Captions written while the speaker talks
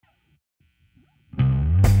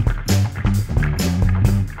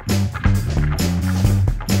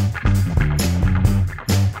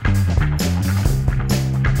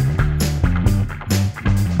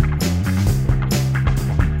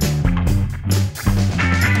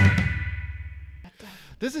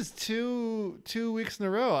This is two weeks in a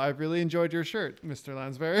row. I've really enjoyed your shirt, Mr.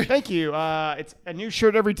 Lansbury. Thank you. It's a new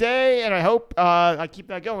shirt every day, and I hope I keep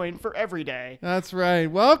that going for every day. That's right.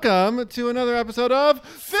 Welcome to another episode of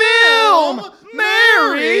Film,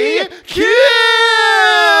 Marry, Kill!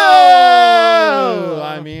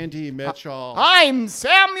 I'm Andy Mitchell. I'm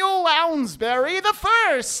Samuel Lounsbury the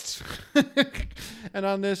First. And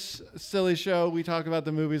on this silly show, we talk about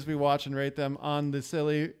the movies we watch and rate them on the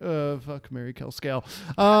silly fuck, marry, kill scale.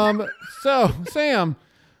 So, Sam,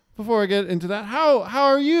 before I get into that, how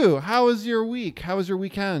are you? How was your week? How was your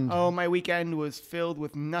weekend? Oh, my weekend was filled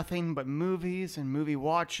with nothing but movies and movie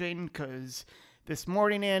watching, because this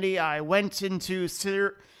morning, Andy, I went into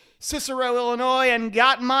Cicero, Illinois, and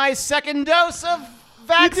got my second dose of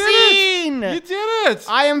vaccine. You did it.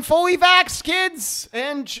 I am fully vaxxed, kids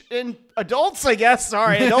and adults, I guess.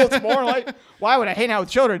 Sorry, adults more like. Why would I hang out with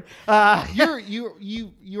children?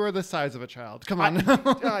 You are the size of a child. Come on.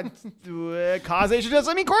 Causation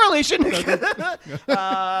doesn't mean correlation. But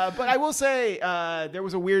I will say there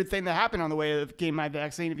was a weird thing that happened on the way of getting my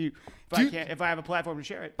vaccine. If I have a platform to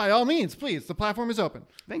share it, by all means, please. The platform is open.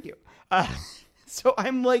 Thank you. So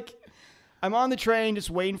I'm on the train, just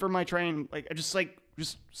waiting for my train.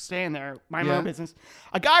 Just staying there, mind my own business.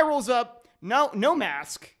 A guy rolls up, no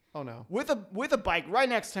mask. Oh no. With a bike right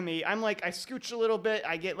next to me. I scooch a little bit.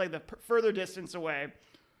 I get the further distance away.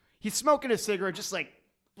 He's smoking a cigarette, just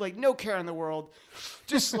no care in the world.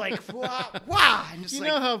 Just wow. And just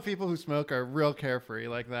know how people who smoke are real carefree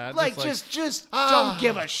like that. Just don't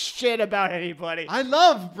give a shit about anybody. I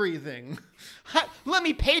love breathing. Let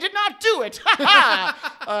me pay to not do it.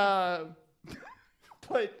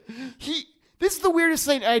 But this is the weirdest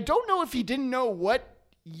thing. I don't know if he didn't know what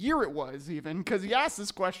year it was even, because he asked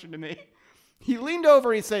this question to me. He leaned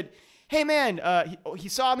over and he said, "Hey man," he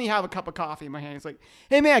saw me have a cup of coffee in my hand. He's like,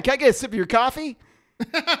 "Hey man, can I get a sip of your coffee?"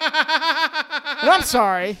 And I'm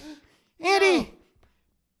sorry, Andy.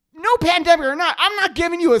 No pandemic or not, I'm not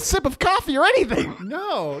giving you a sip of coffee or anything.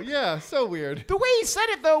 No, yeah, so weird. The way he said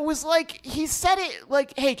it though was he said it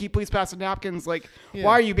 "Hey, can you please pass the napkins? Why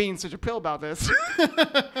are you being such a pill about this?"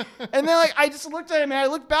 And then I just looked at him and I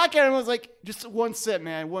looked back at him and was like, "Just one sip,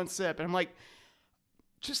 man, one sip." And I'm like,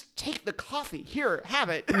 "Just take the coffee. Here, have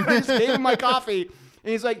it." And I just gave him my coffee.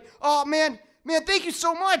 And he's like, "Oh man, thank you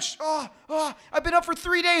so much. Oh, I've been up for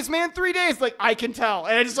 3 days, man. 3 days." I can tell.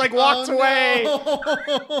 And I just walked away.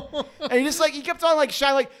 And he kept on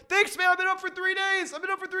shouting "Thanks, man. I've been up for 3 days.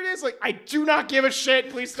 I do not give a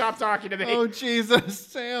shit. Please stop talking to me. Oh, Jesus,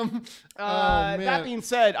 Sam. Man. That being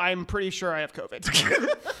said, I'm pretty sure I have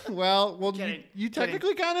COVID. Well, you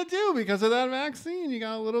technically kind of do because of that vaccine. You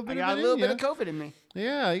got a little bit. I got a little bit of COVID in me.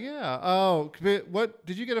 Yeah. Oh, what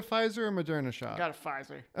did you get, a Pfizer or Moderna shot? I got a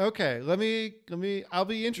Pfizer. Okay, let me. I'll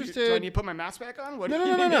be interested. Do I need to put my mask back on?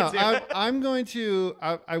 No. I'm going to.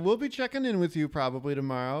 I will be checking in with you probably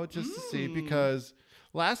tomorrow just to see, because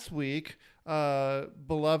last week,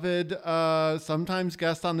 beloved, sometimes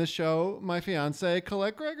guest on this show, my fiance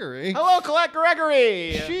Colette Gregory. Hello, Colette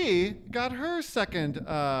Gregory. She got her second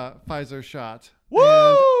Pfizer shot.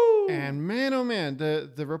 Woo! And man, oh man,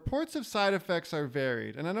 the reports of side effects are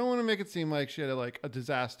varied. And I don't want to make it seem like she had a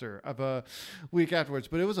disaster of a week afterwards,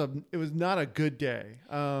 but it was not a good day.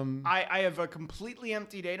 I have a completely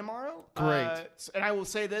empty day tomorrow. Great. And I will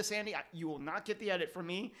say this, Andy, you will not get the edit from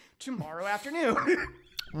me tomorrow afternoon.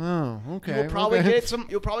 Oh, okay. You'll probably get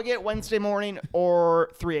it Wednesday morning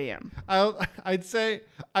or 3 a.m. I'd say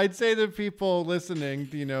to people listening,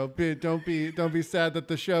 don't be sad that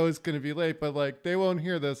the show is going to be late, but they won't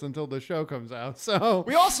hear this until the show comes out. So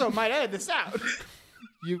we also might edit this out.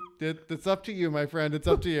 It's up to you, my friend. It's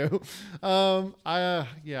up to you.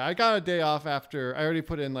 I got a day off after. I already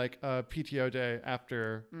put in a PTO day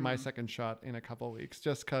after my second shot in a couple of weeks,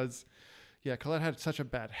 just because. Yeah, Colette had such a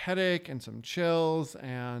bad headache and some chills,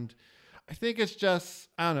 and I think it's just,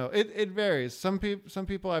 I don't know, it varies. Some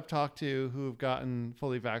people I've talked to who've gotten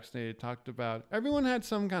fully vaccinated talked about everyone had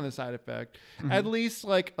some kind of side effect, at least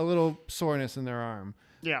a little soreness in their arm.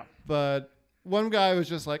 Yeah. But one guy was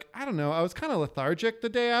just I don't know, I was kind of lethargic the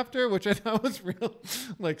day after, which I thought was real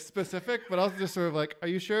specific, but also just sort of are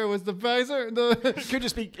you sure it was the Pfizer?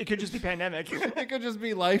 It could just be pandemic. It could just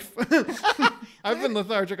be life. I've been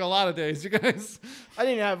lethargic a lot of days, you guys. I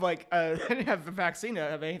didn't have the vaccine to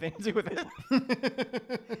have anything to do with it.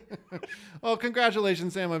 Well,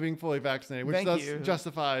 congratulations, Sam, on being fully vaccinated, which Thank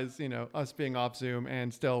justifies, us being off Zoom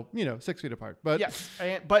and still, 6 feet apart. But yes,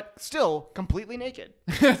 but still completely naked.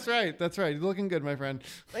 That's right. You're looking good, my friend.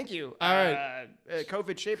 Thank you. All right.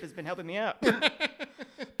 COVID shape has been helping me out.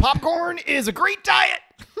 Popcorn is a great diet.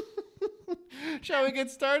 Shall we get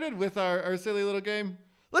started with our silly little game?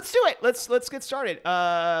 Let's do it. Let's get started.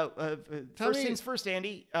 First me- things first,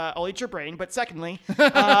 Andy. I'll eat your brain. But secondly,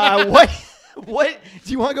 what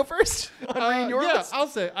do you want to go first? On reading your Yeah, list? I'll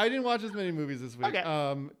say I didn't watch as many movies this week.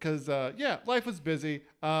 Okay. Because life was busy.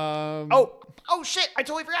 Oh shit! I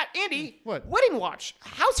totally forgot, Andy. What? Wedding Watch,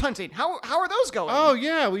 House Hunting. How are those going? Oh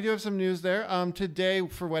yeah, we do have some news there. Today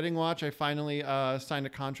for Wedding Watch, I finally signed a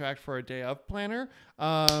contract for a day of planner.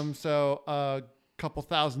 So a couple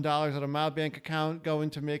 $1,000 out of my bank account go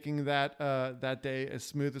into making that day as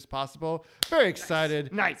smooth as possible. Very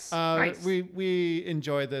excited. Nice. We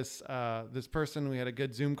enjoy this person. We had a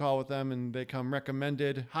good Zoom call with them, and they come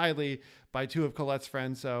recommended highly by two of Colette's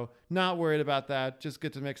friends. So not worried about that. Just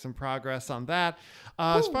get to make some progress on that.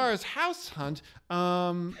 As far as House Hunt,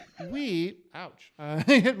 I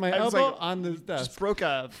hit my elbow on this desk. Just broke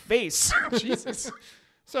a vase. Jesus.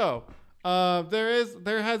 So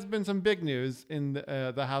there has been some big news in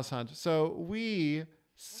the House Hunt. So we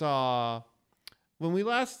saw when we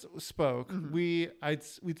last spoke, we'd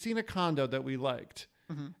seen a condo that we liked.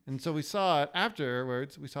 And so we saw it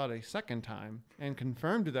afterwards. We saw it a second time and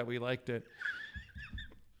confirmed that we liked it.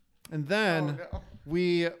 And then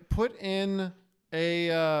we put in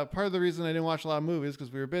a part of the reason I didn't watch a lot of movies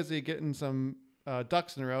because we were busy getting some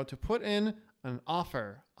ducks in a row to put in an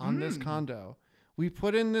offer on this condo. We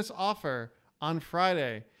put in this offer on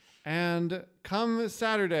Friday, and come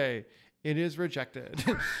Saturday, it is rejected.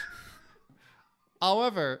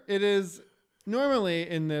 However, it is normally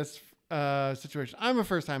in this situation. I'm a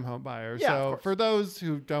first-time home buyer, so for those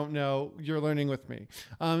who don't know, you're learning with me.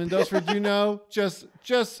 And those who do know, just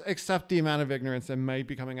accept the amount of ignorance that might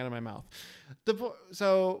be coming out of my mouth.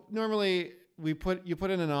 So normally you put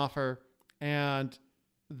in an offer, and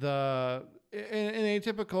in a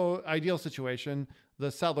typical ideal situation,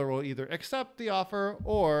 the seller will either accept the offer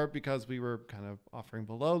or, because we were kind of offering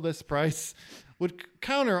below list price, would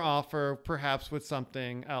counter offer perhaps with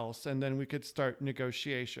something else, and then we could start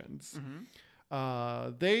negotiations.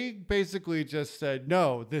 They basically just said,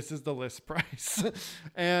 no, this is the list price.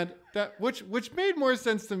 And that, which made more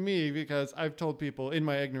sense to me, because I've told people in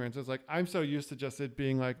my ignorance, it's like, I'm so used to just it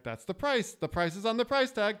being like, that's the price. The price is on the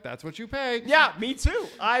price tag. That's what you pay. Yeah, me too.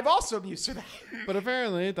 I've also been used to that. But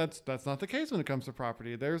apparently that's not the case when it comes to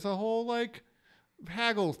property. There's a whole like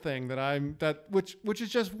haggle thing which is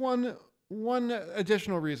just one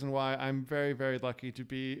additional reason why I'm very, very lucky to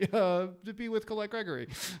be with Colette Gregory,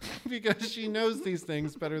 because she knows these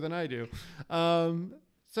things better than I do.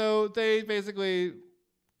 So they basically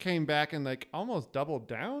came back and like almost doubled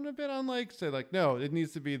down a bit on no, it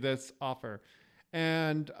needs to be this offer.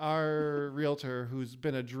 And our realtor, who's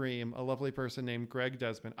been a dream, a lovely person named Greg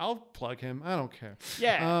Desmond, I'll plug him. I don't care.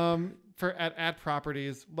 Yeah. At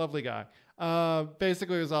Properties, lovely guy.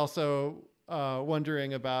 Basically was also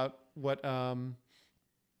wondering about what I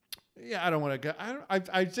don't want to go.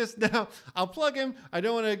 I just now I'll plug him. I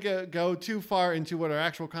don't want to go too far into what our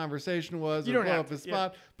actual conversation was or blow up his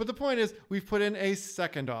spot. But the point is, we've put in a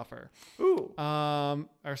second offer. Ooh.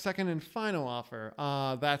 Our second and final offer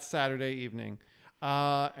that Saturday evening,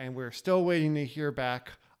 and we're still waiting to hear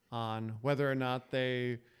back on whether or not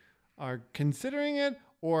they are considering it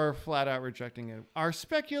or flat out rejecting it. Our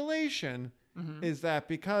speculation is that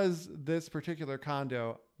because this particular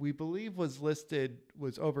condo, we believe was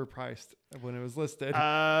overpriced when it was listed.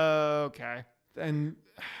 Okay. And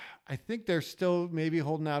I think they're still maybe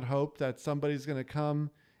holding out hope that somebody's going to come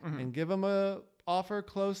and give them a offer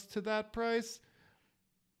close to that price.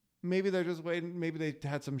 Maybe they're just waiting. Maybe they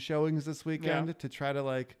had some showings this weekend to try to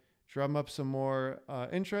like drum up some more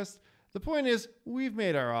interest. The point is, we've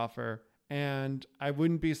made our offer, and I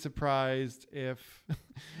wouldn't be surprised if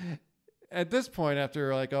at this point,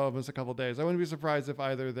 after like almost a couple days, I wouldn't be surprised if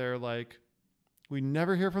either they're like, we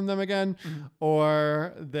never hear from them again,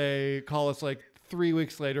 or they call us like 3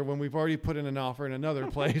 weeks later when we've already put in an offer in another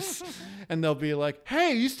place, and they'll be like,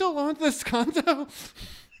 hey, you still want this condo?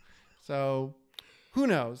 So who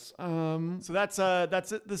knows? So that's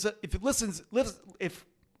it. If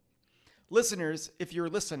listeners, if you're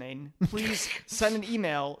listening, please send an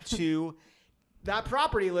email to that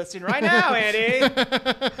property listing right now, Andy.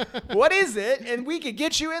 What is it? And we could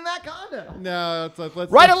get you in that condo. No,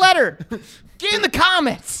 let's write a letter. Get in the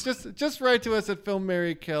comments. Just write to us at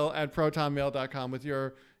filmmarykill@protonmail.com with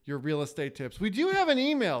your real estate tips. We do have an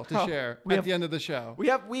email to share at the end of the show. We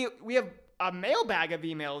have a mailbag of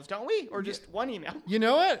emails, don't we? Or just one email? You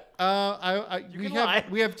know what?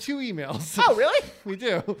 We have 2 emails. Oh, really? We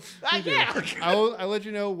do. Yeah. I'll let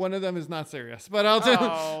you know one of them is not serious, but I'll tell.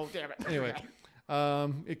 Oh, damn it. Anyway,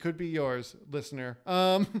 it could be yours, listener.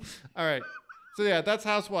 All right. So yeah, that's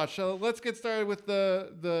House Watch. So let's get started with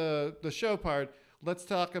the show part. let's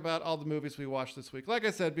talk about all the movies we watched this week. Like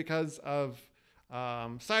I said, because of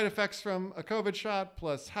side effects from a COVID shot,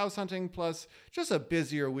 plus house hunting, plus just a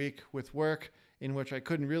busier week with work in which I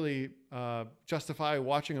couldn't really justify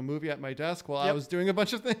watching a movie at my desk while I was doing a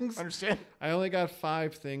bunch of things. Understand. I only got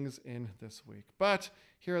 5 things in this week, but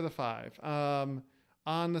here are the 5. On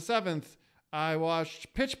the 7th, I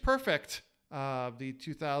watched Pitch Perfect, the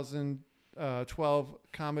 2012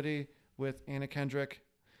 comedy with Anna Kendrick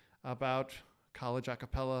about college a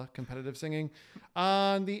cappella competitive singing.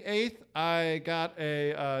 On the 8th, I got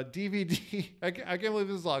a DVD. I can't believe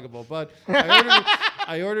this is loggable, but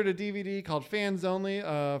I ordered a DVD called Fans Only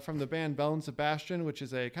from the band Belle and Sebastian, which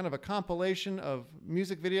is a kind of a compilation of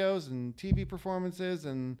music videos and TV performances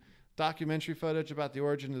and documentary footage about the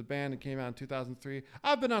origin of the band. It came out in 2003.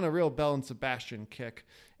 I've been on a real Belle and Sebastian kick.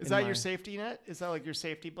 Is that your safety net? Is that like your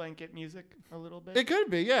safety blanket music a little bit? It could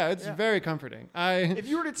be, yeah. It's very comforting. If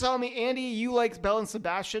you were to tell me, Andy, you like Belle and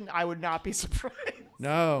Sebastian, I would not be surprised.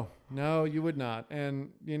 No, you would not. And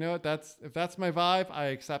you know what? If that's my vibe, I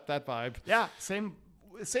accept that vibe. Yeah, same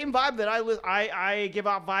vibe that I give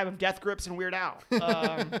out vibe of Death Grips and Weird Al.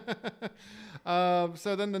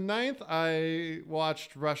 So then the 9th, I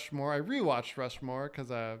watched Rushmore. I rewatched Rushmore because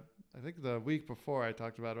I think the week before I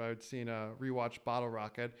talked about it, I had seen a rewatch Bottle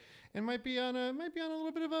Rocket, and might be on a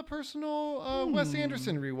little bit of a personal Wes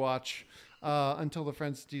Anderson rewatch until the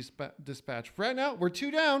French Dispatch. Right now, we're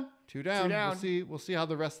 2 down. 2 down. We'll see how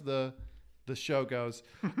the rest of the show goes.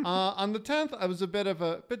 On the 10th, I was a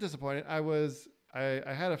bit disappointed.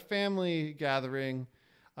 I had a family gathering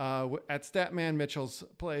at Statman Mitchell's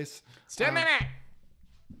place.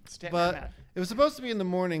 But it was supposed to be in the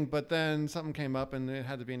morning, but then something came up and it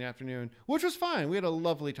had to be in the afternoon, which was fine. We had a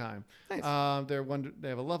lovely time. Nice. They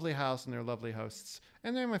have a lovely house and they're lovely hosts,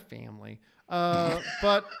 and they're my family.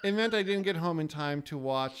 But it meant I didn't get home in time to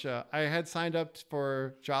watch. I had signed up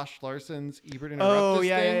for Josh Larson's Ebert Interruptus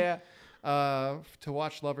thing. To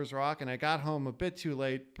watch Lovers Rock, and I got home a bit too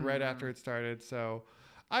late right after it started, so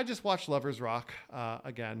I just watched Lovers Rock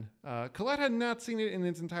again. Colette had not seen it in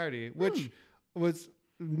its entirety, which was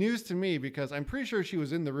news to me because I'm pretty sure she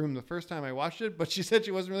was in the room the first time I watched it, but she said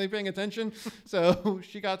she wasn't really paying attention, so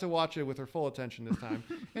she got to watch it with her full attention this time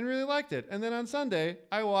and really liked it. And then on Sunday,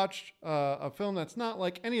 I watched a film that's not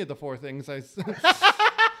like any of the 4 things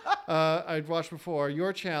I'd watched before.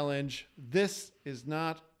 Your Challenge. This is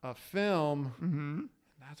not a film. Mm-hmm.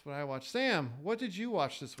 That's what I watched. Sam, what did you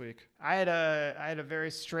watch this week? I had a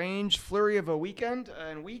very strange flurry of a weekend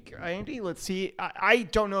and week, Andy. Let's see. I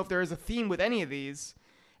don't know if there is a theme with any of these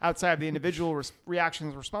outside of the individual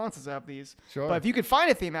reactions, responses of these. Sure. But if you could find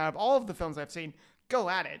a theme out of all of the films I've seen, go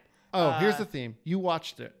at it. Oh, here's the theme. You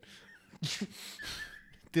watched it.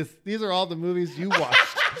 These are all the movies you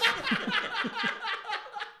watched.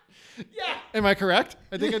 Yeah. Am I correct?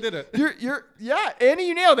 I think I did it. Yeah, Andy,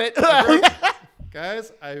 you nailed it.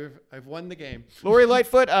 Guys, I've won the game. Lori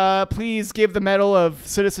Lightfoot, please give the Medal of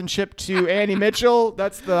Citizenship to Andy Mitchell.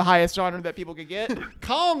 That's the highest honor that people could get.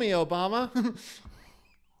 Call me, Obama.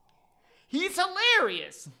 He's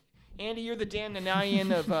hilarious. Andy, you're the Dan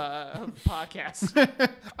Nanayan of podcasts.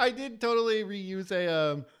 I did totally reuse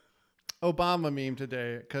a Obama meme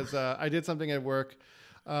today because I did something at work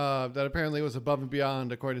that apparently was above and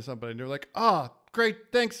beyond, according to somebody. And they were like, "Oh,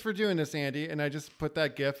 great, thanks for doing this, Andy." And I just put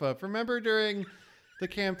that GIF up. Remember during the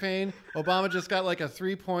campaign, Obama just got like a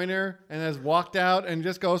 3-pointer and has walked out and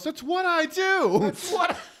just goes, "That's what I do." That's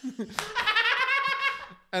what.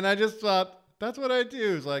 And I just thought, that's what I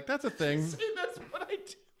do. It's like, that's a thing. That's what I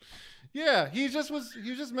do. Yeah, he was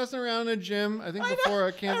just messing around in a gym. I think before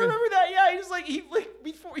a campaign. I remember that. Yeah, he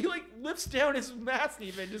lifts down his mask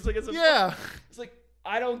even just like as a It's like,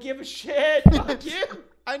 I don't give a shit. Fuck you.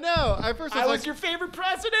 I know. At first I was your favorite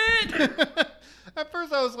president. At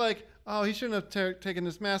first I was like, oh, he shouldn't have taken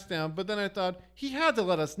this mask down. But then I thought he had to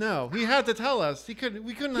let us know. He had to tell us. We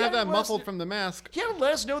couldn't have that muffled from the mask. He had to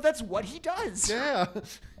let us know that's what he does. Yeah,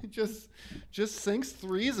 he just sinks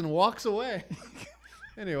threes and walks away.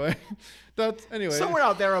 Anyway. Somewhere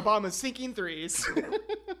out there, Obama's sinking threes.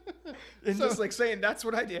 And just like saying, that's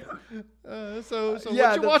what I do. So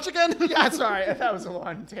what'd you watch again? Yeah, sorry. That was a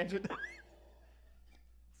long tangent.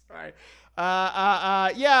 Sorry.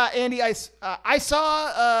 Yeah, Andy, I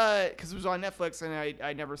saw, because it was on Netflix and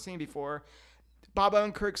I'd never seen before, Bob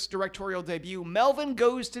Odenkirk's directorial debut, Melvin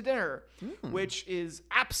Goes to Dinner, which is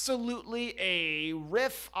absolutely a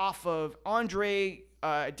riff off of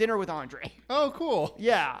Dinner with Andre. Oh, cool.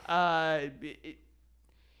 Yeah.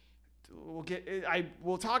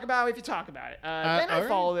 We'll talk about it if you talk about it. Then I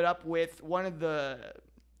followed it up with one of the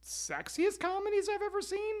sexiest comedies I've ever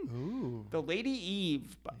seen. Ooh. The Lady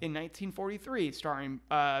Eve in 1943, starring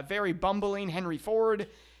very bumbling Henry Ford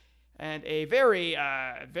and a very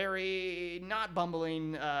not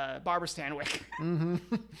bumbling Barbara Stanwyck. Mm-hmm.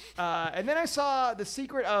 And then I saw The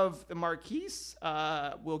Secret of the Marquise.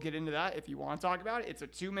 We'll get into that if you want to talk about it. It's a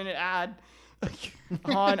 2-minute ad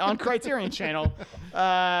on Criterion Channel.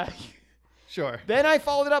 Sure. Then I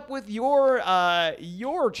followed it up with your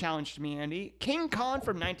challenge to me, Andy. King Kong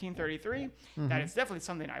from 1933. Mm-hmm. That is definitely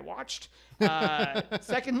something I watched.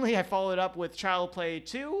 Secondly, I followed up with Child Play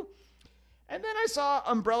 2. And then I saw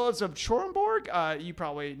Umbrellas of Cherbourg. You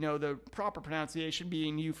probably know the proper pronunciation,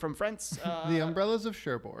 being you from France. The Umbrellas of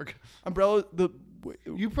Cherbourg.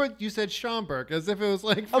 You said Schomburg as if it was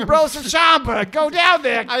like Umbrellas of Cherbourg. Go down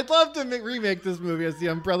there. I'd love to remake this movie as the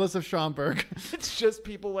Umbrellas of Schomburg. It's just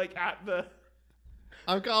people like at the.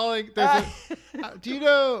 I'm calling. Do you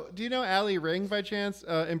know Allie Ring by chance?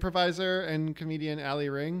 Improviser and comedian Allie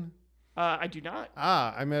Ring. I do not.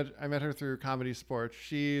 I met her through Comedy Sports.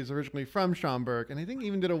 She's originally from Schaumburg, and I think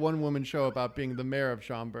even did a one-woman show about being the mayor of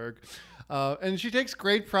Schaumburg. And she takes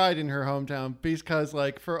great pride in her hometown because,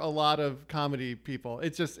 like, for a lot of comedy people,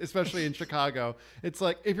 it's just, especially in Chicago, it's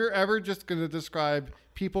like if you're ever just going to describe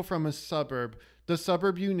people from a suburb, the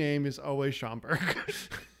suburb you name is always Schaumburg.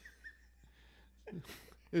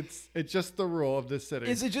 It's just the rule of this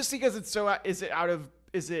city. Is it just because it's so? Is it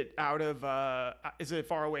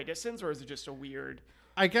far away distance, or is it just a weird?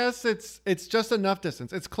 I guess it's just enough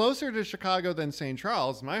distance. It's closer to Chicago than St.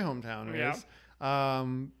 Charles, my hometown is.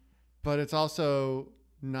 But it's also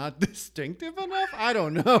not distinctive enough. I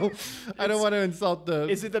don't know. I don't want to insult the.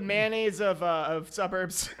 Is it the mayonnaise of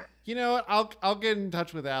suburbs? You know what? I'll get in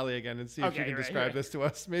touch with Allie again and see if she can describe this to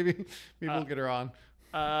us. Maybe we'll get her on.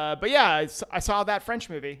 But yeah, I saw that French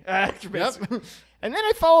movie. Yep. And then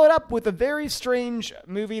I followed up with a very strange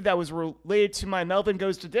movie that was related to my Melvin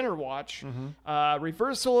Goes to Dinner watch,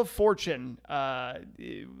 Reversal of Fortune. I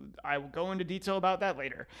will go into detail about that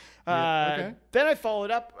later. Okay. Then I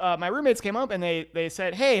followed up. My roommates came up and they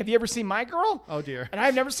said, "Hey, have you ever seen My Girl?" Oh, dear. And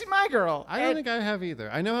I've never seen My Girl. I don't think I have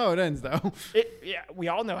either. I know how it ends, though. Yeah, we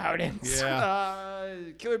all know how it ends. Yeah.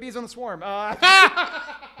 Killer bees on the swarm.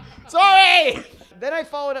 Sorry! Then I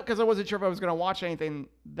followed up because I wasn't sure if I was going to watch anything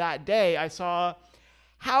that day. I saw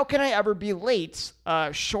How Can I Ever Be Late,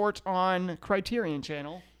 short on Criterion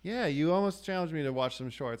Channel. Yeah, you almost challenged me to watch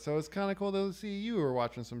some shorts, so it's kind of cool to see you were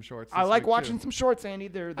watching some shorts. I like watching some shorts, Andy.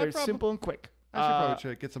 They're simple and quick. I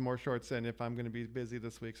should get some more shorts in if I'm going to be busy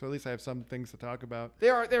this week, so at least I have some things to talk about.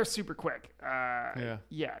 They're super quick. Yeah.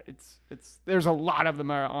 It's there's a lot of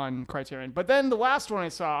them on Criterion. But then the last one I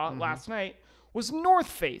saw last night was North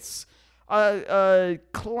Face.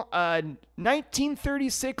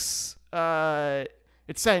 1936.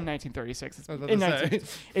 It's set in 1936.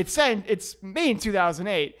 It's made in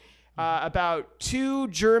 2008. About two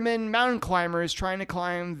German mountain climbers trying to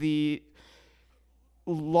climb the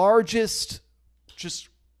largest just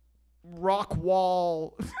rock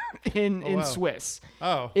wall in Swiss.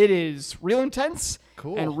 Oh, it is real intense.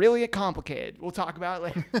 Cool. And really complicated. We'll talk about it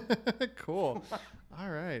later. Cool. All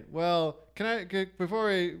right. Well, before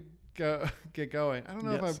we get going, I don't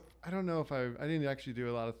know if I didn't actually do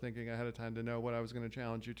a lot of thinking ahead of time to know what I was going to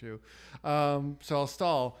challenge you to. So I'll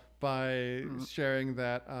stall by sharing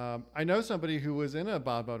that I know somebody who was in a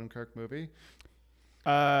Bob Odenkirk movie.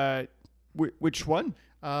 Which one?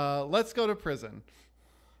 Let's Go to Prison.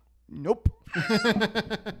 Nope.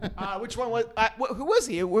 Which one was? Who was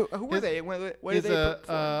he? Who were they? What did they put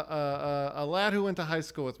for? A lad who went to high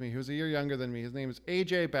school with me, who's a year younger than me. His name is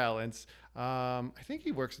AJ Balance. I think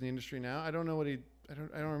he works in the industry now. I don't know I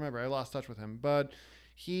don't remember. I lost touch with him, but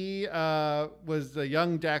he was the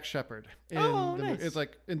young Dax Shepard. Nice. It's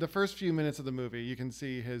like in the first few minutes of the movie, you can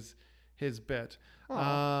see his bit. But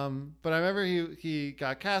I remember he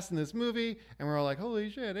got cast in this movie, and we're all like, "Holy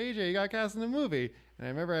shit, AJ, you got cast in the movie!" And I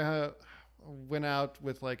remember I went out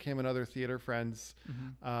with like him and other theater friends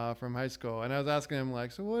from high school, and I was asking him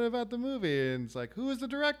like, "So what about the movie?" And it's like, "Who is the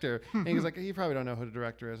director?" And he's like, "You probably don't know who the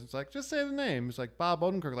director is." It's like, "Just say the name." It's like Bob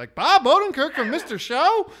Odenkirk. Like, Bob Odenkirk from Mr.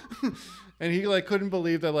 Show? And he like couldn't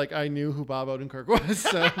believe that like I knew who Bob Odenkirk was.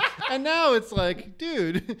 So, and now it's like,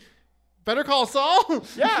 dude. Better Call Saul?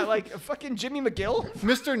 Yeah, like fucking Jimmy McGill.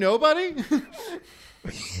 Mr. Nobody?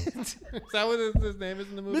 Is that what his name is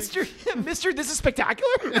in the movie? Mr. This is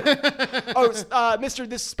Spectacular? Mr.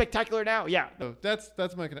 This is Spectacular Now? Yeah. So that's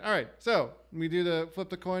my all right, so we do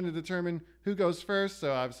flip the coin to determine who goes first.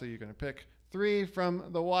 So obviously you're going to pick 3 from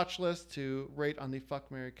the watch list to rate on the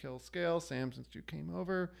Fuck, Marry, Kill scale. Sam, since you came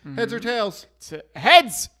over. Heads or tails?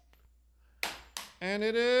 Heads! And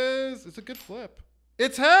it's a good flip.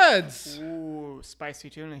 It's heads. Ooh, spicy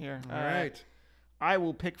tuna here. All right. I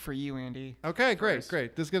will pick for you, Andy. Okay, great.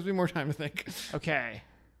 This gives me more time to think. Okay.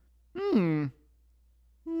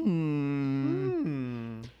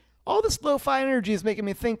 All this lo-fi energy is making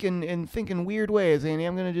me think in weird ways, Andy.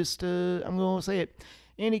 I'm gonna say it.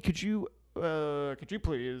 Andy, could you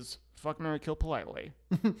please fuck, marry, kill politely?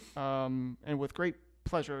 And with great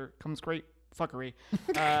pleasure comes great fuckery.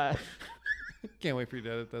 Can't wait for you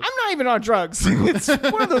to edit this. I'm not even on drugs. It's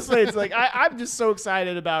one of those things. Like I'm just so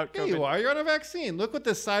excited about COVID. Yeah, you are. You're on a vaccine. Look what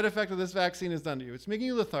the side effect of this vaccine has done to you. It's making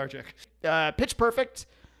you lethargic. Pitch Perfect,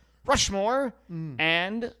 Rushmore,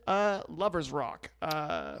 and Lovers Rock.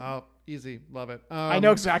 Oh, easy. Love it. I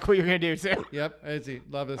know exactly what you're gonna do too. Yep, easy.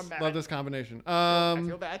 Love this. Love this combination. I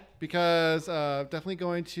feel bad because definitely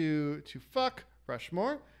going to fuck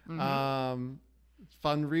Rushmore. Fun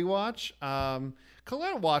rewatch.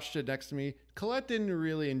 Colette watched it next to me. Colette didn't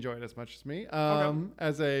really enjoy it as much as me.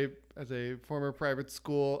 As a former private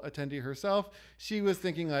school attendee herself, she was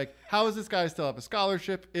thinking like, how does this guy still have a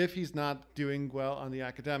scholarship if he's not doing well on the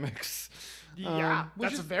academics? Yeah,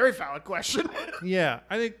 that's a very valid question. Yeah,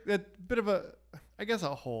 I think that's a bit of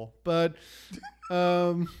a hole, but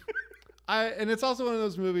and it's also one of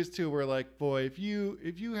those movies too where like, boy, if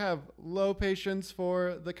you have low patience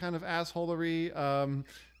for the kind of assholery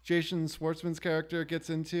Jason Schwartzman's character gets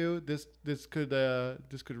into, this could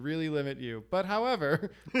really limit you. But however,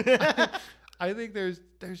 I think there's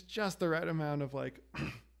just the right amount of like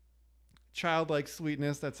childlike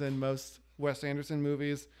sweetness that's in most Wes Anderson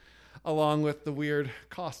movies, along with the weird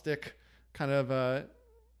caustic kind of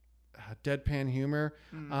deadpan humor.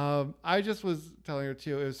 I just was telling her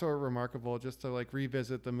too, it was sort of remarkable just to like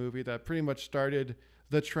revisit the movie that pretty much started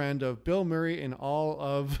the trend of Bill Murray in all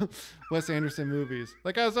of Wes Anderson movies.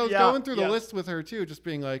 Like as I was going through the list with her too, just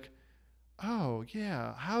being like, oh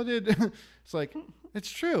yeah, how did it's like,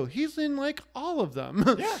 it's true. He's in like all of them.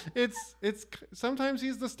 Yeah. It's sometimes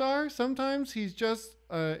he's the star, sometimes he's just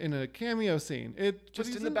in a cameo scene.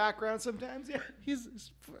 Just in the background sometimes, yeah.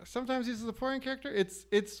 Sometimes he's a supporting character.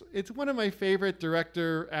 It's one of my favorite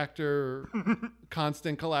director actor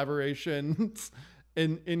constant collaborations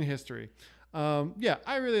in history.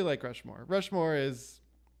 I really like Rushmore. Rushmore is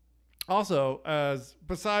also,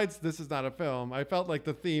 besides this is not a film, I felt like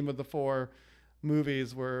the theme of the four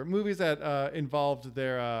movies were movies that involved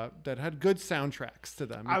that had good soundtracks to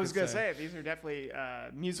them. I was going to say, these are definitely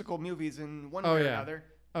musical movies in one way or another.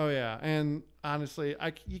 Oh yeah, and honestly,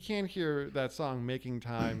 you can't hear that song "Making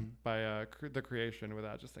Time" by The Creation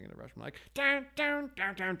without just thinking of Rushmore, like down, down,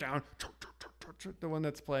 down, down, down, the one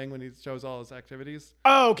that's playing when he shows all his activities.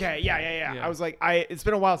 Oh, okay, yeah. I was like, it's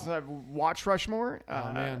been a while since I've watched Rushmore.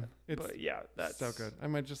 Oh man, that's so good. I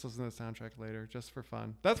might just listen to the soundtrack later, just for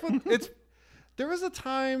fun. That's what it's. There was a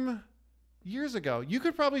time years ago. You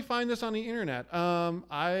could probably find this on the internet.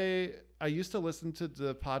 I used to listen to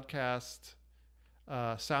the podcast.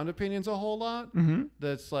 Sound Opinions a whole lot.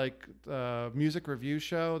 That's like music review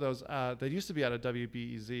show. Those they used to be out of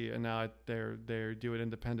WBEZ, and now they do it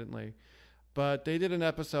independently. But they did an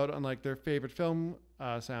episode on like their favorite film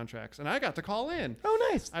soundtracks, and I got to call in. Oh,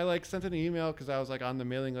 nice! I like sent an email because I was like on the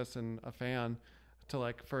mailing list and a fan to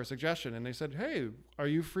like for a suggestion, and they said, "Hey, are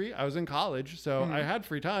you free?" I was in college, so I had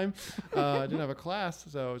free time. I didn't have a class,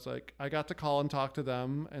 so it's like I got to call and talk to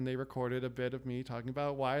them, and they recorded a bit of me talking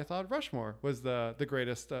about why I thought Rushmore was the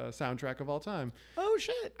greatest soundtrack of all time. Oh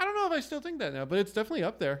shit! I don't know if I still think that now, but it's definitely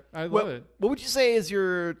up there. I love it. What would you say is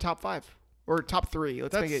your top 5 or top 3?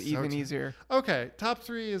 Let's make it even easier. Okay, top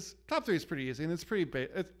three is pretty easy, and it's pretty.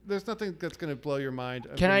 There's nothing that's going to blow your mind.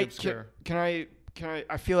 Can I?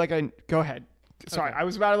 I feel like I go ahead. Sorry, okay. I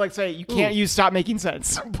was about to like say you can't use "Stop Making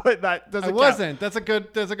Sense," but that doesn't. I wasn't. That's a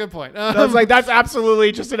good point. I was like, that's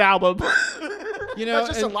absolutely just an album. You know, that's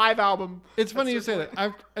just a live album. It's funny you say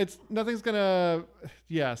that. It's nothing's gonna.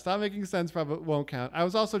 Yeah, "Stop Making Sense" probably won't count. I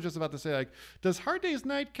was also just about to say like, does "Hard Day's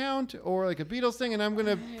Night" count or like a Beatles thing? And I'm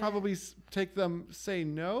gonna probably say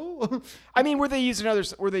no. I mean, were they used in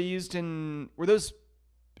others? Were those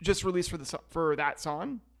just released for that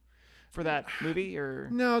song? For that movie, or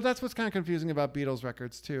no? That's what's kind of confusing about Beatles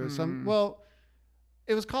records too.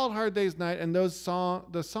 It was called "Hard Day's Night," and the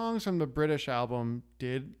songs from the British album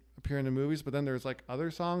did appear in the movies, but then there's like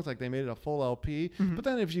other songs, like they made it a full LP. But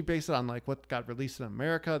then if you base it on like what got released in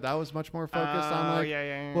America, that was much more focused on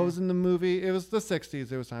like what was in the movie. It was the 60s.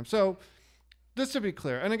 There was time. So this to be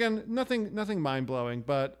clear, and again, nothing mind blowing,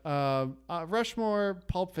 but Rushmore,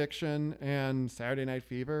 Pulp Fiction, and Saturday Night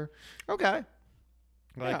Fever. Okay.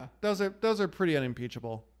 Those are pretty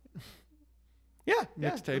unimpeachable. Yeah,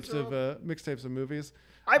 mixtapes of movies.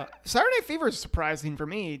 Saturday Night Fever is surprising for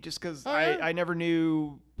me, just because I never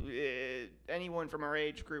knew anyone from our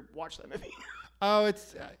age group watched that movie. I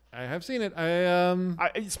have seen it.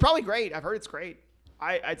 It's probably great. I've heard it's great.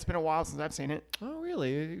 It's been a while since I've seen it. Oh,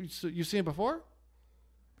 really? You've seen it before?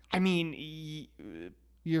 I mean,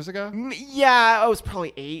 years ago? Yeah, I was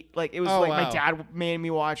probably 8. Like, it was wow. my dad made me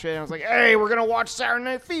watch it. And I was like, hey, we're going to watch Saturday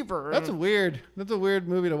Night Fever. That's a weird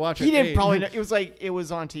movie to watch. He didn't probably know. It was like, it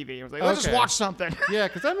was on TV. It was like, let's just watch something. Yeah,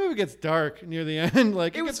 because that movie gets dark near the end.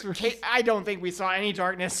 Like, I don't think we saw any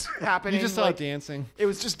darkness happening. You just saw dancing. It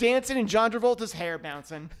was just dancing and John Travolta's hair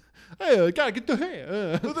bouncing. Hey, I gotta get the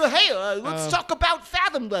hair. The hair. Let's talk about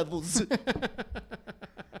fathom levels.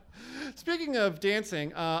 Speaking of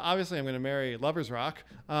dancing, obviously I'm going to marry Lovers Rock.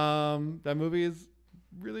 That movie is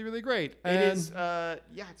really, really great. It is.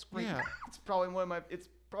 It's great. Yeah. It's probably one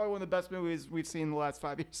of the best movies we've seen in the last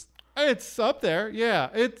 5 years. It's up there. Yeah.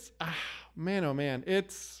 It's man, oh man.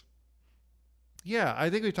 It's I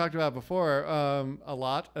think we talked about it before a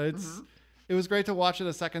lot. It was great to watch it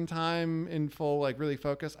a second time in full, like really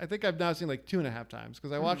focused. I think I've now seen like 2.5 times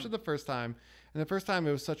because I watched it the first time, and the first time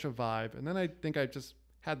it was such a vibe, and then I think I just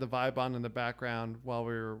had the vibe on in the background while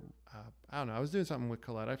we were, I don't know, I was doing something with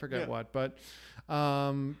Colette. I forget what, but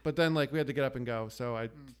then like we had to get up and go. So I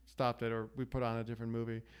stopped it or we put on a different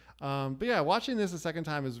movie. But yeah, watching this a second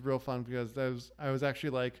time is real fun because I was actually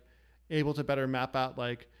like able to better map out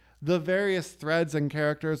like the various threads and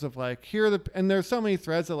characters of like and there's so many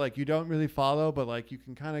threads that like you don't really follow, but like you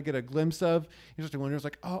can kind of get a glimpse of. You just wonder, it's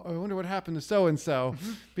like, oh, I wonder what happened to so-and-so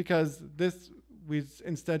because we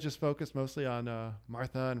instead just focus mostly on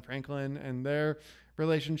Martha and Franklin and their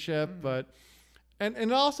relationship. But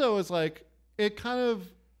and also is like it kind of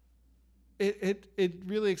it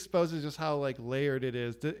really exposes just how like layered it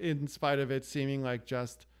is in spite of it seeming like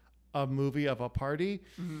just a movie of a party.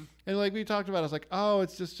 And like we talked about, it's like, oh,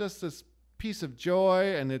 it's just this piece of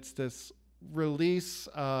joy and it's this release,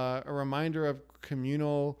 a reminder of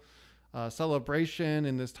communal celebration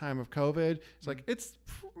in this time of COVID. It's like it's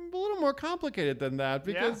a little more complicated than that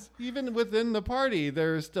because even within the party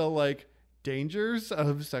there's still like dangers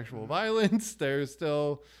of sexual violence. There's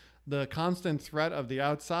still the constant threat of the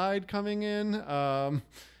outside coming in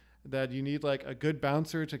that you need like a good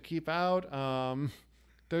bouncer to keep out.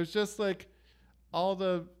 There's just like all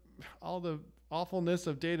the awfulness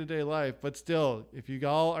of day-to-day life, but still, if you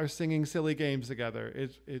all are singing silly games together,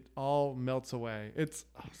 it all melts away. It's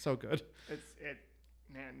so good.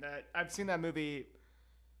 I've seen that movie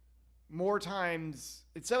more times.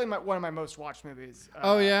 It's definitely one of my most watched movies.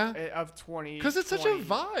 Of 20. Because it's such a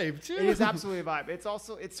vibe too. It is absolutely a vibe.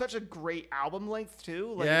 It's such a great album length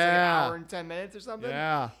too. Like it's like an hour and 10 minutes or something.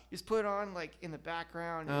 Yeah. You just put it on like in the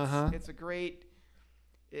background. It's a great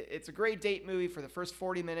date movie for the first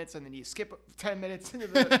 40 minutes, and then you skip 10 minutes into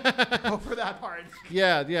over that part.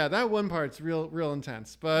 Yeah, that one part's real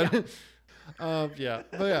intense, but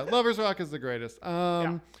Lovers Rock is the greatest.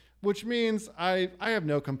 Which means I have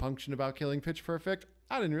no compunction about killing Pitch Perfect.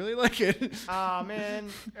 I didn't really like it. Aw, man.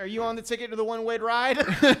 Are you on the ticket to the one-way ride?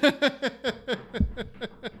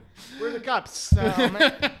 Where are the cups? Oh,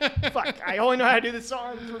 man. Fuck. I only know how to do this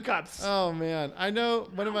song through cups. Oh, man. I know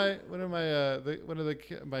one of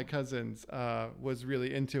my cousins was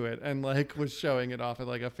really into it and like was showing it off at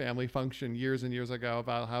like a family function years and years ago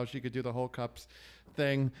about how she could do the whole cups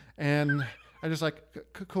thing. And I just like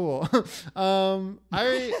cool. It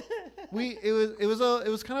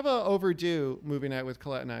was kind of a overdue movie night with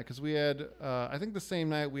Colette and I because we had I think the same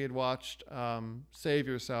night we had watched Save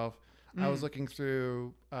Yourself. I was looking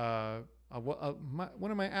through one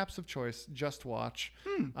of my apps of choice, Just Watch,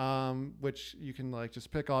 which you can like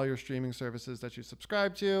just pick all your streaming services that you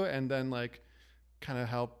subscribe to and then like kind of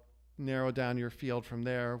help narrow down your field from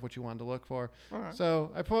there, what you wanted to look for. Right. So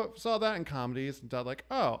I saw that in comedies and thought like,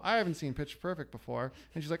 oh, I haven't seen Pitch Perfect before.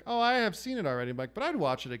 And she's like, oh, I have seen it already. I'm like, but I'd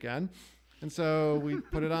watch it again. And so we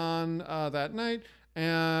put it on that night.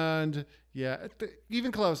 And yeah,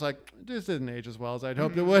 even Chloe was like, this didn't age as well as I'd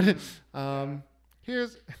hoped it would.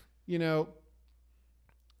 Here's,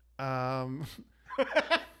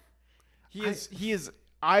 his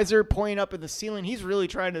eyes are pointing up at the ceiling. He's really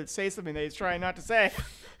trying to say something that he's trying not to say.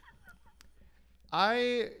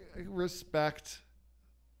 I respect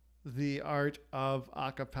the art of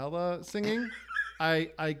a cappella singing. I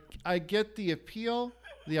get the appeal,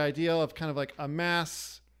 the idea of kind of like a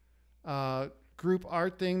mass group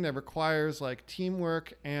art thing that requires like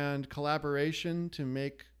teamwork and collaboration to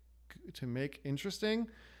make interesting.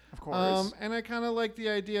 Of course. And I kind of like the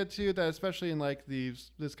idea too that especially in like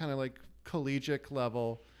this kind of like collegiate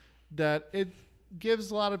level that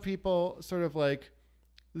gives a lot of people sort of like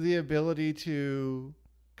the ability to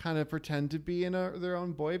kind of pretend to be in their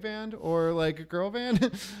own boy band or like a girl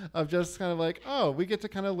band of just kind of like, oh, we get to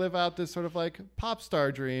kind of live out this sort of like pop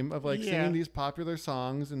star dream of like singing these popular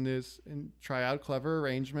songs and try out clever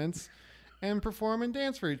arrangements and perform and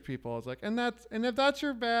dance for each people. It's like, and if that's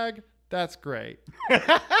your bag, that's great.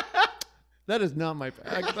 That is not my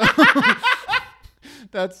bag.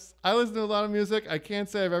 I listen to a lot of music. I can't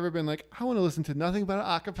say I've ever been like, I want to listen to nothing but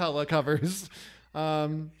a cappella covers.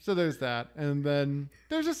 So there's that. And then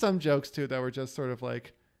there's just some jokes too that were just sort of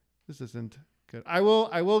like, this isn't good. I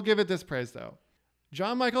will give it this praise though.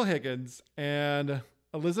 John Michael Higgins and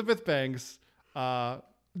Elizabeth Banks,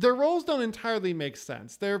 their roles don't entirely make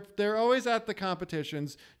sense. They're always at the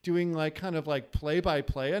competitions doing like kind of like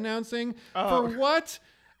play-by-play announcing for what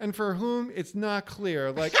and for whom it's not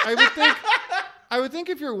clear. Like I would think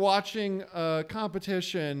if you're watching a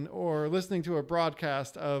competition or listening to a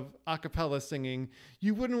broadcast of a cappella singing,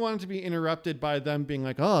 you wouldn't want it to be interrupted by them being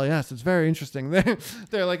like, oh, yes, it's very interesting.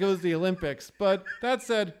 They're like it was the Olympics. But that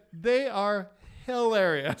said, they are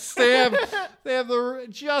hilarious. They have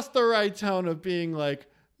just the right tone of being like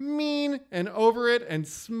mean and over it and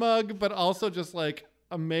smug, but also just like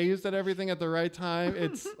amazed at everything at the right time.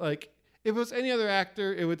 It's like, if it was any other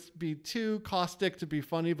actor, it would be too caustic to be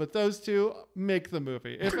funny, but those two make the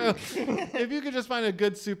movie. If you could just find a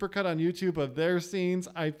good supercut on YouTube of their scenes,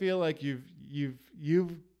 I feel like you've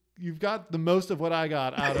got the most of what I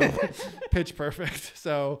got out of Pitch Perfect.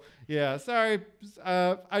 So yeah, sorry.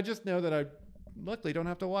 I just know that I luckily don't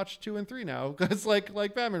have to watch 2 and 3 now because like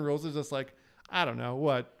Batman Rules is just like, I don't know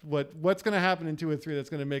what's going to happen in 2 and 3 that's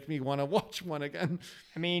going to make me want to watch 1 again.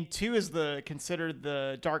 I mean, 2 is considered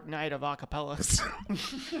the Dark Knight of acapellas.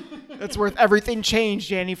 That's worth everything changed,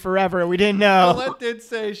 Jenny, forever. We didn't know. Colette did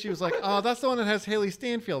say, she was like, oh, that's the one that has Haley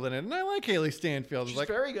Stanfield in it. And I like Haley Stanfield. She's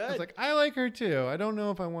very good. I was like, I like her too. I don't know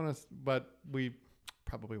if I want to, but we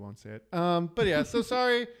probably won't say it. But yeah, so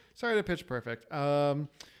sorry to Pitch Perfect.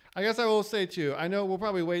 I guess I will say too, I know we'll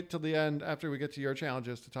probably wait till the end after we get to your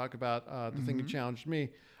challenges to talk about the thing you challenged me.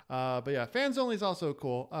 But yeah, Fans Only is also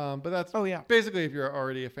cool. But that's basically if you're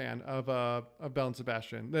already a fan of Belle and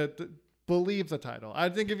Sebastian that believes the title. I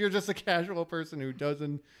think if you're just a casual person who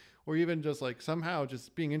doesn't, or even just like somehow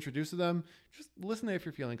just being introduced to them, just listen to If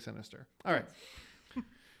You're Feeling Sinister. All right.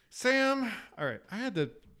 Sam, all right. I had to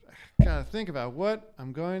gotta think about what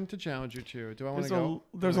I'm going to challenge you to. Do I want to go?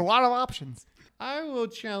 There's a lot of options. I will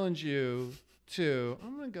challenge you to.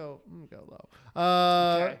 I'm gonna go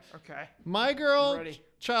low. Okay. My Girl,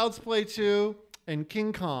 Child's Play 2, and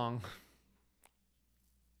King Kong.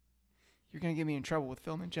 You're gonna get me in trouble with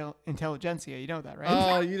film intelligentsia. You know that, right?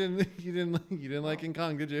 Oh, you didn't like King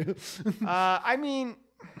Kong, did you? I mean,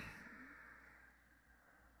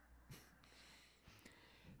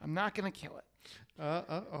 I'm not gonna kill it.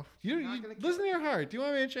 You listen to your heart. Do you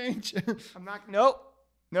want me to change? I'm not.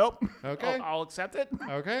 Nope. Okay. I'll accept it.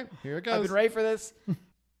 Okay. Here it goes. I've been ready for this. This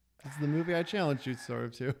is the movie I challenged you sort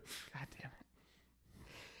of to. God damn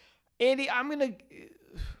it, Andy. I'm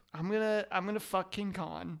gonna fuck King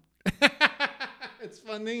Kong. It's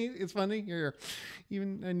funny.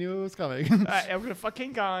 I knew it was coming. I'm gonna fuck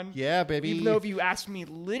King Kong. Yeah, baby. Even though if you asked me,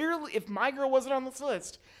 literally, if My Girl wasn't on this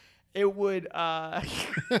list, it would.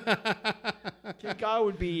 King Kong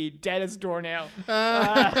would be dead as a doornail.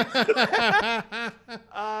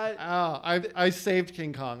 I saved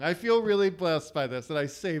King Kong. I feel really blessed by this that I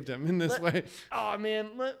saved him in this way. Oh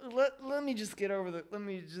man, let me just get over the. Let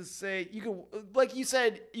me just say, you could, like you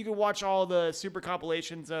said, you could watch all the super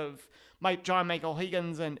compilations of John Michael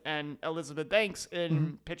Higgins and Elizabeth Banks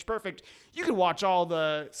in Pitch Perfect. You could watch all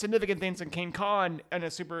the significant things in King Kong in a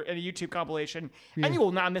YouTube compilation, and you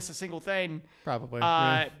will not miss a single thing. Probably.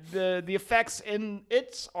 The effects in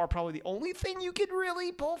it are probably the only thing you could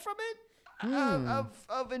really pull from it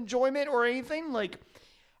of enjoyment or anything. Like,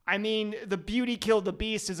 I mean, the beauty killed the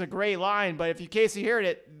beast is a great line, but if you case you heard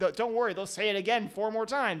it, don't worry, they'll say it again 4 more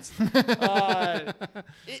times.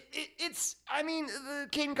 It's. I mean, the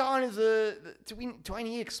King Kong is a. Do I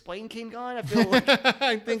need to explain King Kong? I feel like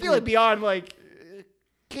I feel like beyond like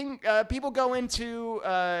people go into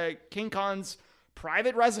King Kong's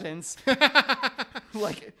private residence,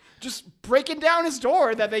 like just breaking down his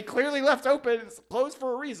door that they clearly left open. It's closed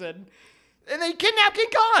for a reason, and they kidnap King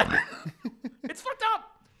Kong. It's fucked up.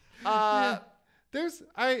 Here's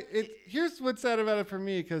what's sad about it for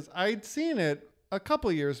me, because I'd seen it a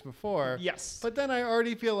couple years before. Yes. But then I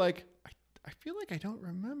already feel like I don't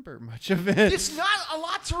remember much of it. It's not a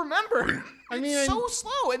lot to remember. It's so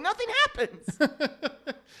slow and nothing happens.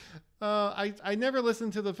 I never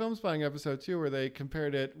listened to the Film Spotting episode too, where they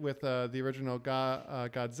compared it with the original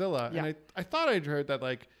Godzilla, Yeah. and I thought I'd heard that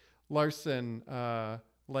like Larson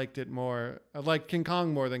liked it more, liked King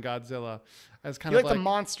Kong more than Godzilla, as kind You of like the like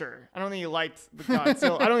monster. I don't think you liked the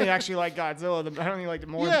Godzilla. I don't think you actually liked Godzilla. I don't think you liked it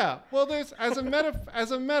more. yeah. Well, there's as a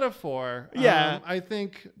metaphor. Yeah. I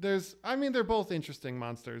think there's. I mean, they're both interesting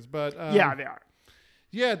monsters, but Yeah, they are.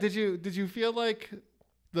 yeah. Did you feel like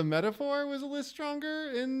the metaphor was a little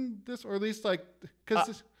stronger in this, or at least like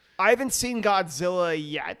because I haven't seen Godzilla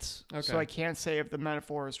yet, so Okay. I can't say if the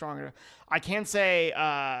metaphor is stronger. I can say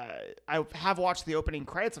I have watched the opening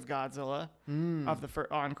credits of Godzilla of the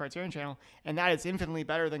on Criterion Channel, and that is infinitely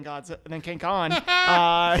better than King Kong.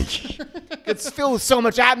 It's filled with so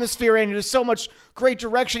much atmosphere and there's so much great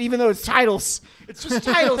direction, even though it's titles. It's just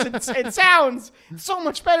titles. It sounds so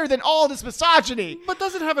much better than all this misogyny. but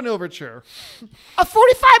does it have an overture? A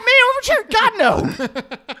 45-minute overture? God no.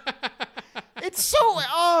 It's so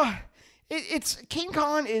it's King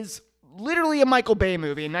Kong is literally a Michael Bay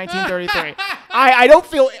movie in 1933. I don't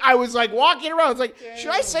feel I was like walking around. I was like,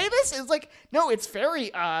 should I say this? It's like, no, it's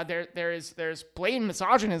very there's blatant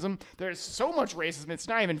misogynism. There's so much racism. It's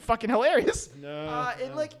not even fucking hilarious.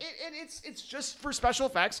 It's just for special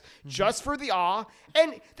effects, just for the awe,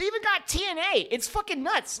 and they even got TNA. It's fucking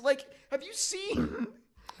nuts. Like, have you seen?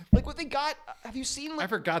 Like what they got? Have you seen? I Like,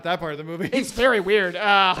 forgot that part of the movie. it's very weird.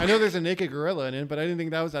 I know there's a naked gorilla in it, but I didn't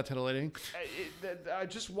think that was that titillating.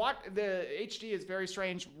 Just watch the HD is very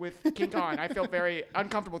strange with King Kong. I felt very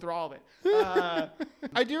uncomfortable through all of it.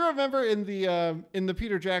 I do remember in the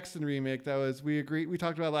Peter Jackson remake that we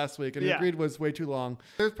talked about last week, and we Yeah. agreed was way too long.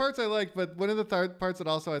 There's parts I liked, but one of the parts that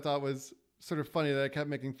also I thought was sort of funny that I kept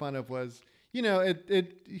making fun of was, you know,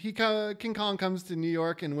 King Kong comes to New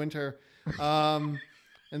York in winter,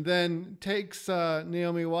 and then takes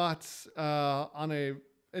Naomi Watts on a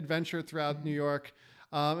adventure throughout New York.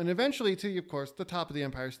 And eventually to, of course, the top of the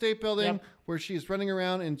Empire State Building, Yep. where she's running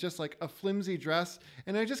around in just like a flimsy dress.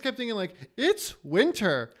 And I just kept thinking, like, it's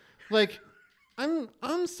winter. Like, I'm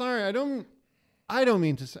sorry, I don't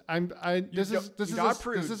mean to say this is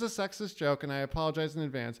a sexist joke, and I apologize in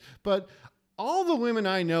advance. But all the women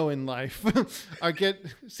I know in life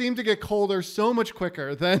seem to get colder so much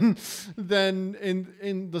quicker than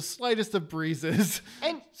in the slightest of breezes.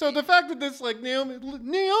 And so the fact that this like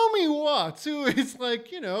Naomi Watts, who is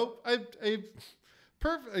like, you know, a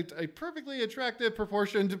perfectly attractive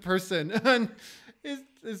proportioned person, and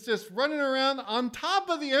is just running around on top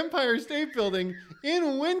of the Empire State Building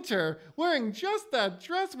in winter, wearing just that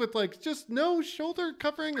dress with like just no shoulder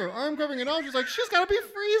covering or arm covering at all. Just like, she's got to be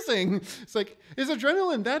freezing. It's like, is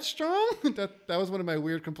adrenaline that strong? that was one of my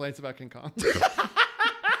weird complaints about King Kong.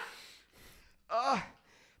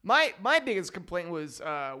 my biggest complaint was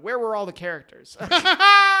where were all the characters?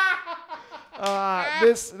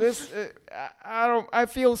 I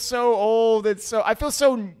feel so old. I feel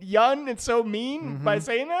so young and so mean by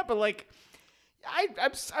saying that, but like,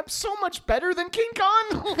 I'm so much better than King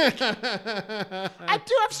Kong. I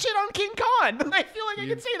do have shit on King Kong. I feel like I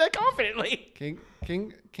can say that confidently.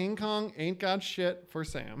 King Kong ain't got shit for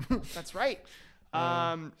Sam. That's right.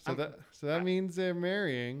 So that means they're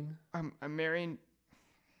marrying. I'm marrying.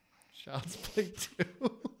 Child's Play 2.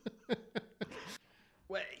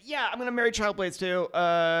 Well, yeah, I'm gonna marry Child Blades too,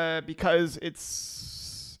 because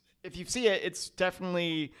it's, if you see it, it's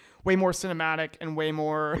definitely way more cinematic and way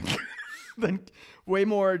more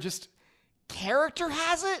just character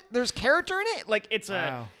has it. There's character in it. Like it's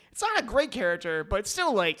not a great character, but it's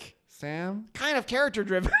still like Sam kind of character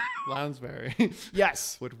driven. Lounsbury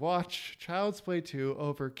Yes. would watch Child's Play 2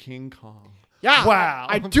 over King Kong. Yeah. Wow.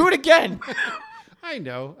 I'd do it again. I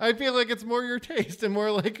know. I feel like it's more your taste and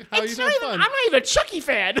more like how It's you not have even, fun. I'm not even a Chucky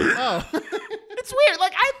fan. Oh. It's weird.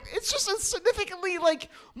 Like it's just a significantly like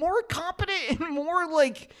more competent and more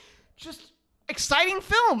like just exciting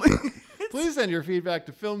film. Please send your feedback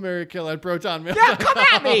to filmmarykill@protonmail.com. Yeah, come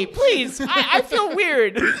at me, please. I feel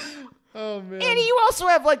weird. Oh man. And you also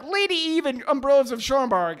have like Lady Eve and Umbrellas of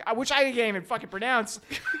Schomburg, which I can't even fucking pronounce.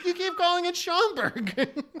 You keep calling it Schomburg.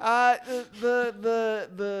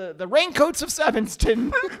 The Raincoats of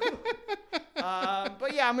Sevenston.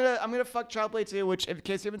 But yeah, I'm gonna fuck Child Play 2, which, in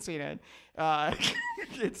case you haven't seen it,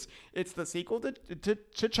 it's the sequel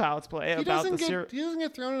to Child's Play. He doesn't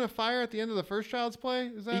get thrown in a fire at the end of the first Child's Play?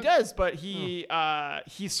 Is that? He does, but he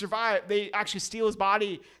survived. They actually steal his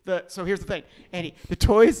body. So here's the thing, Andy. The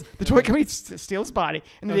toy company steals his body,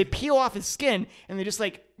 and then they peel off his skin, and they just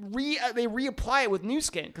like they reapply it with new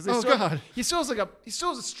skin because he still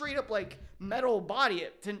has a straight up like metal body,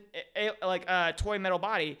 like a toy metal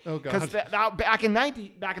body. Oh god! Because back in the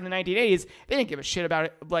 1980s, they didn't give a shit about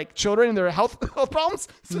it, like children and their health problems,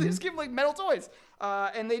 so they just give them like metal toys,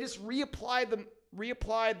 and they just reapplied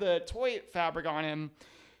the toy fabric on him.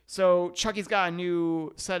 So Chucky's got a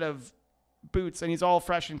new set of boots and he's all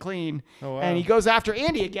fresh and clean. Oh, wow. And he goes after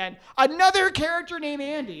Andy again. Another character named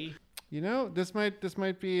Andy. You know, this might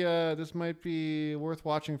be worth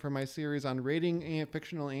watching for my series on rating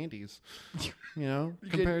fictional Andes. You know,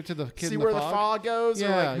 compared to the kid see in the where fog. the fog goes.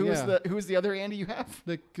 Yeah, or like who's the other Andy you have?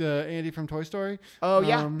 The Andy from Toy Story. Oh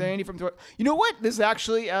yeah, the Andy from Toy. You know what? This is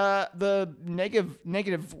actually the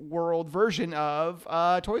negative world version of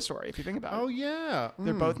Toy Story. If you think about it. Oh yeah,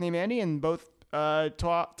 they're both named Andy and both. Toys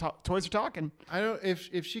are talking. I don't.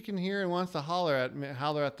 If she can hear and wants to holler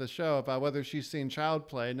at the show about whether she's seen Child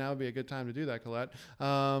Play, now would be a good time to do that, Colette.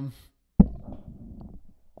 No,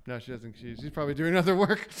 she doesn't. She's probably doing other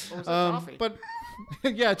work. Or was that Toffee? But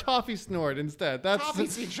yeah, Toffee snored instead. That's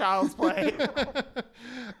Toffee's seen Child's Play.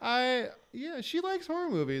 She likes horror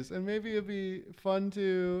movies, and maybe it'd be fun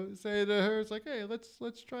to say to her, it's like, hey,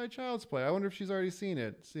 let's try Child's Play. I wonder if she's already seen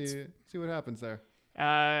it. See what happens there.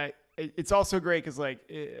 It's also great because, like,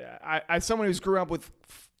 as someone who's grown up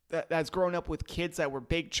with kids that were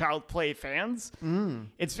big Child Play fans,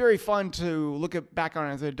 it's very fun to look back on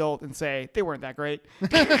it as an adult and say they weren't that great.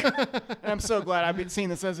 And I'm so glad I've been seeing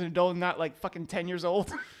this as an adult and not like fucking 10 years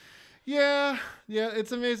old. Yeah,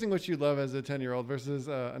 it's amazing what you love as a 10-year-old versus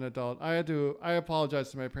an adult. I apologize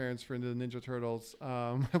to my parents for the Ninja Turtles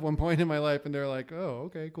at one point in my life, and they're like, "Oh,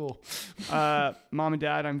 okay, cool." Mom and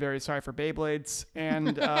Dad, I'm very sorry for Beyblades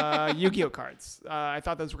and Yu-Gi-Oh cards. I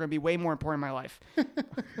thought those were going to be way more important in my life.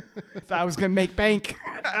 Thought I was going to make bank.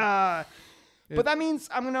 But that means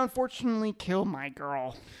I'm going to unfortunately kill my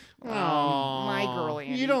girl. My girl,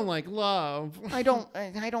 Andy. You don't like love. I don't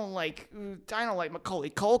like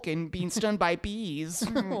Macaulay Culkin being stung by bees.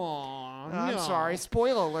 I'm sorry.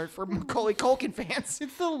 Spoiler alert for Macaulay Culkin fans.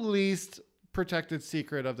 It's the least protected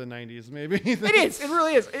secret of the 90s, maybe. It is. It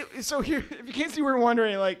really is. So here, in case you were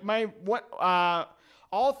wondering, like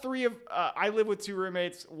all three of I live with two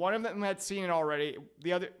roommates. One of them had seen it already.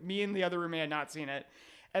 Me and the other roommate had not seen it.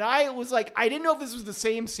 And I was like, I didn't know if this was the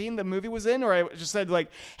same scene the movie was in, or I just said like,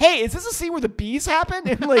 "Hey, is this a scene where the bees happen?"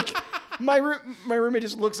 And like, my roommate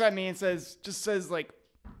just looks at me and says like,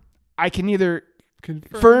 "I can neither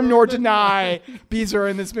confirm nor deny bees are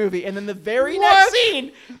in this movie." And then the very next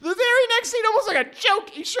scene, almost like a joke,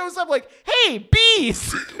 he shows up like, "Hey,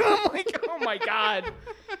 bees!" I'm like, "Oh my god."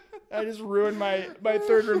 I just ruined my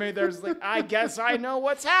third roommate. There's like, I guess I know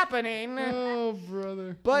what's happening. Oh,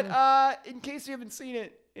 brother. But in case you haven't seen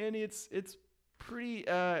it, Andy, it's pretty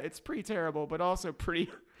terrible, but also pretty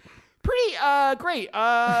great.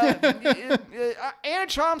 Anna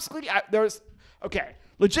Chomsky.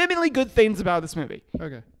 Legitimately good things about this movie.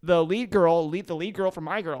 Okay. The lead girl from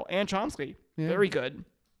My Girl, Anna Chomsky, very good.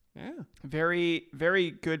 Yeah. Very,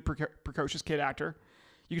 very good precocious kid actor.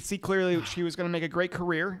 You could see clearly she was going to make a great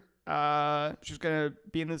career. She's going to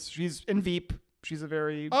be in this. She's in Veep. She's a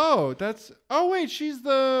very. Oh, that's. Oh wait, she's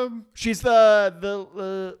the.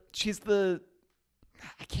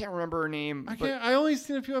 I can't remember her name. I only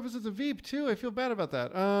seen a few episodes of Veep too. I feel bad about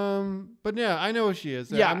that. But yeah, I know who she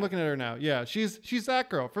is. Yeah, I'm looking at her now. Yeah, she's that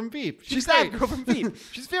girl from Veep. She's that girl from Veep.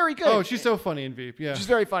 She's very good. Oh, she's so funny in Veep. Yeah, she's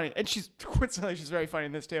very funny, and she's very funny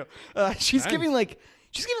in this too. She's giving like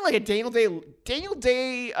a Daniel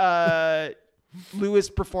Day Lewis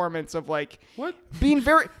performance of like what being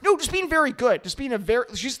very good.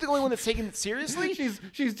 She's the only one that's taking it seriously.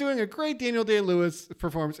 She's doing a great Daniel Day-Lewis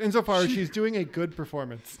performance insofar as she's doing a good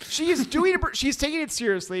performance. She's taking it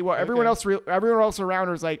seriously while everyone else around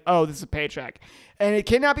her is like, oh, this is a paycheck. And it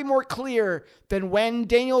cannot be more clear than when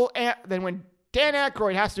Dan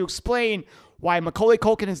Aykroyd has to explain why Macaulay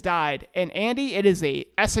Culkin has died. And Andy, it is a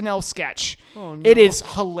SNL sketch. Oh, no. It is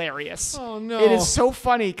hilarious. Oh, no. It is so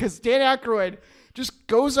funny because Dan Aykroyd just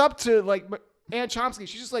goes up to like Anna Chomsky.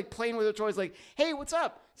 She's just like playing with her toys like, hey, what's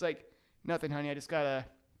up? It's like, nothing, honey. I just got to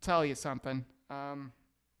tell you something.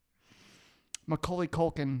 Macaulay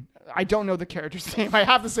Culkin. I don't know the character's name. I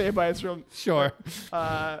have to say it by his real. Sure. These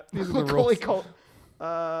are the Macaulay Culkin.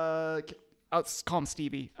 I'll call him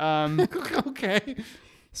Stevie. Okay.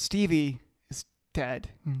 Stevie is dead.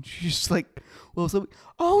 And she's just like, well, so,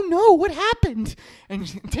 oh no, what happened? And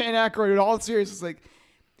Dan Aykroyd, in all serious, is like,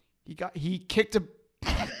 he kicked a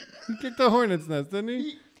hornet's nest, didn't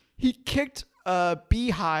he? He kicked a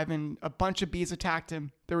beehive and a bunch of bees attacked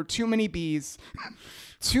him. There were too many bees.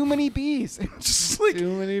 Too many bees. Just like,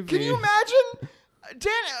 too many bees. Can you imagine?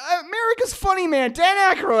 America's Funny Man,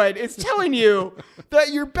 Dan Aykroyd, is telling you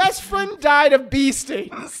that your best friend died of bee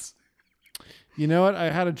stings. You know what? I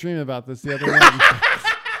had a dream about this the other night.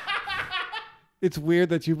 It's weird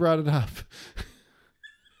that you brought it up.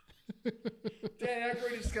 Dan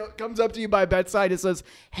Aykroyd just comes up to you by bedside and says,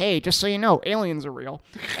 "Hey, just so you know, aliens are real."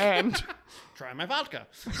 And Try my vodka.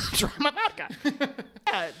 try my vodka.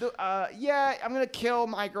 Yeah, I'm gonna kill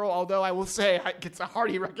my girl. Although I will say it's a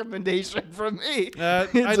hearty recommendation from me. It's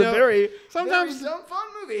I know. a very Sometimes- dumb fun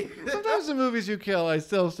movie. Sometimes the movies you kill, I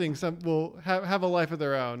still think some will have a life of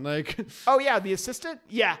their own. Like, Oh yeah, The Assistant.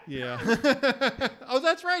 Yeah, yeah. Oh,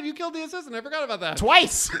 that's right. You killed the assistant. I forgot about that.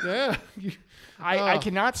 twice. Yeah. I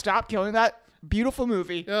cannot stop killing that beautiful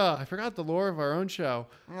movie. Yeah, I forgot the lore of our own show.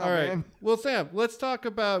 Oh, All right. man. Well, Sam, let's talk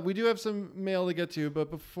about, we do have some mail to get to,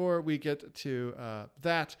 but before we get to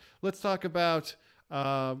that, let's talk about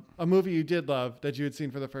a movie you did love that you had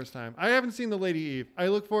seen for the first time. I haven't seen The Lady Eve. I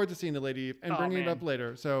look forward to seeing The Lady Eve and bringing it man. up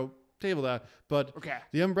later. So table that. But Okay.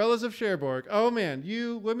 The Umbrellas of Cherbourg. Oh, man.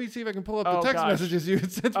 Let me see if I can pull up the text gosh. messages you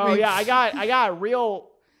had sent Oh me. yeah, I got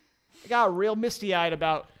real misty-eyed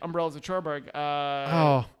about Umbrellas of Cherbourg.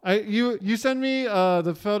 You sent me a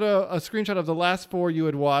screenshot of the last 4 you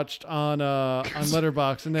had watched on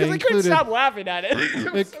Letterboxd, and they Because I couldn't included stop laughing at it.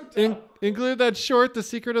 It was so dumb. included that short, The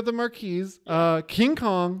Secret of the Marquise, King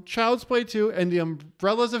Kong, Child's Play 2, and The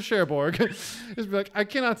Umbrellas of Cherbourg. It's like, I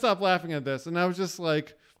cannot stop laughing at this, and I was just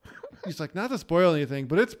like. He's like, not to spoil anything,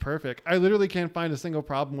 but it's perfect. I literally can't find a single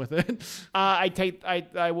problem with it.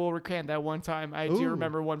 I will recant that one time. I do Ooh.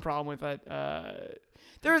 remember one problem with it. I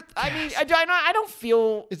don't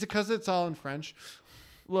feel. Is it because it's all in French?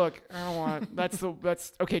 Look, I don't want. That's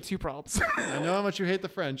okay. 2 problems. I know how much you hate the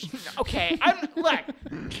French. Okay, look.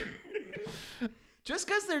 Just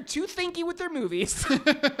because they're too thinky with their movies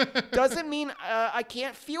doesn't mean I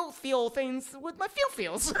can't feel things with my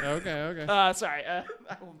feels. Okay. Sorry.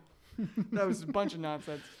 That was a bunch of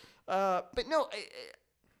nonsense. But no,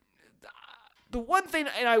 the one thing,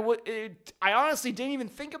 and I honestly didn't even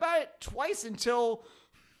think about it twice until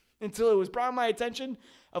it was brought to my attention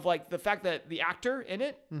of like the fact that the actor in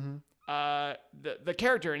it, the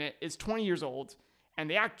character in it is 20 years old, and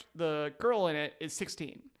the girl in it is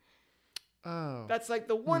 16. Oh. That's like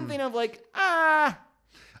the one thing of like a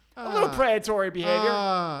little predatory behavior,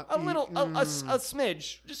 a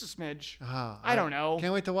smidge, just a smidge. I don't know.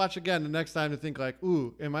 Can't wait to watch again the next time to think like,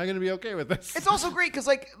 ooh, am I going to be okay with this? It's also great because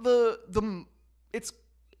like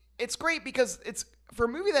it's great because it's for a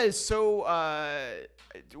movie that is so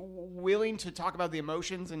willing to talk about the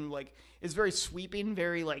emotions and like is very sweeping,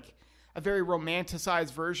 very like a very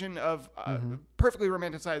romanticized version of perfectly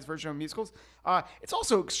romanticized version of musicals. It's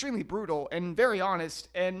also extremely brutal and very honest,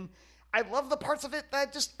 and I love the parts of it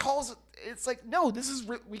that just calls. It's like, no, this is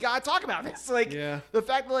we gotta talk about this. Like the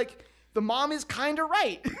fact that like the mom is kind of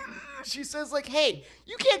right. She says like, hey,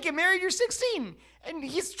 you can't get married. You're 16 and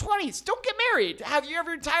he's 20. So don't get married. Have you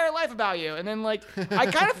your entire life about you? And then like I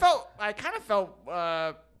kind of felt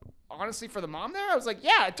honestly for the mom there. I was like,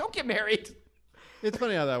 yeah, don't get married. It's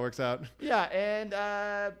funny how that works out. Yeah, and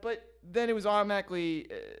but then it was automatically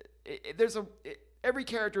every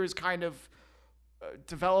character is kind of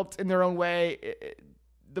developed in their own way.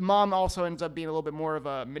 The mom also ends up being a little bit more of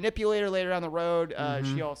a manipulator later down the road.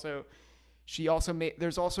 She also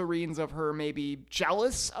there's also reasons of her maybe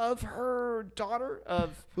jealous of her daughter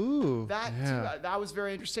of that. Yeah. That was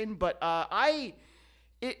very interesting. But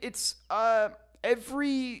it's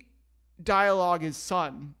every dialogue is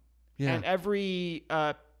sun. Yeah. And every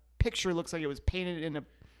picture looks like it was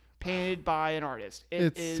painted by an artist.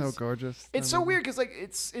 It's so gorgeous. It's so weird because like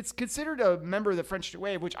it's considered a member of the French New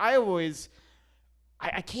Wave, which I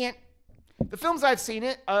can't. The films I've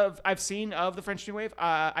seen of the French New Wave,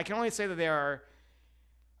 I can only say that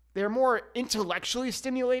they're more intellectually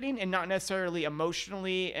stimulating and not necessarily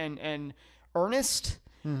emotionally and earnest.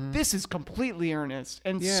 Mm-hmm. This is completely earnest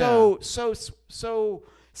and so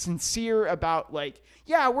sincere about like,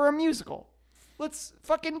 yeah, we're a musical. Let's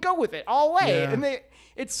fucking go with it all the way. Yeah. And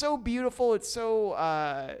it's so beautiful. It's so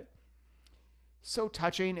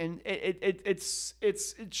touching, and it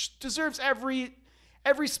deserves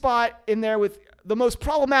every spot in there with the most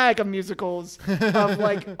problematic of musicals of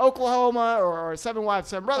like Oklahoma or Seven Wives,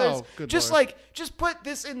 Seven Brothers. Oh, just Lord. Just put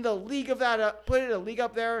this in the league of that. Put it in a league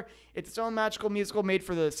up there. It's its own magical musical made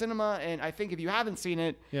for the cinema, and I think if you haven't seen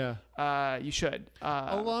it, you should.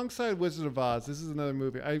 Alongside Wizard of Oz, this is another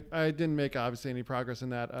movie. I didn't make obviously any progress in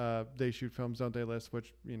that They Shoot Films, Don't They list,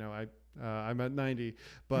 which I'm at 90,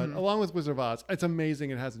 but along with Wizard of Oz, it's amazing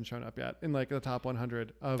it hasn't shown up yet in like the top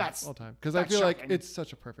 100 of all time because I feel shocking. like it's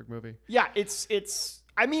such a perfect movie. Yeah, it's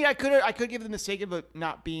I mean, I could give them the sake of it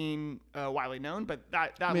not being widely known, but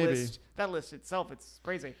that Maybe. list itself, it's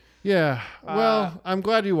crazy. Yeah. Well, I'm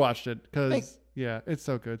glad you watched it Thanks. because yeah, it's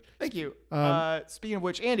so good. Thank you. Um, Speaking of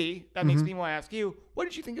which, Andy, that makes me want to ask you, what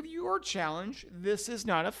did you think of your challenge? This is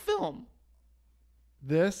not a film.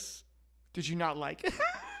 This Did you not like it?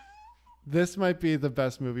 this might be the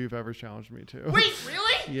best movie you've ever challenged me to. Wait,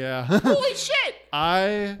 really? Yeah. Holy shit!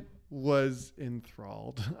 I was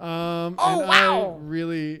enthralled. Oh, and wow. I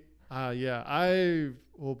really, oh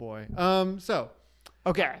boy. So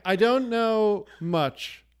Okay. I don't know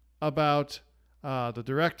much about the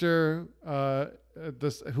director,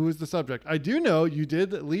 who is the subject. I do know you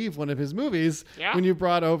did leave one of his movies when you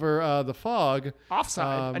brought over The Fog.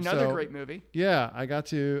 Offside, another great movie. Yeah, I get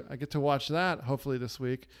to watch that hopefully this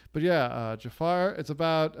week. But yeah, Jafar. It's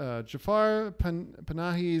about Jafar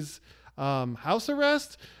Panahi's house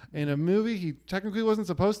arrest in a movie he technically wasn't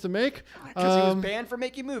supposed to make Because he was banned from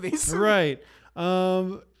making movies. right.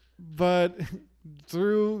 But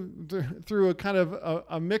through a kind of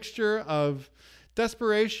a mixture of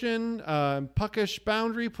desperation, puckish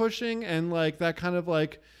boundary pushing, and like that kind of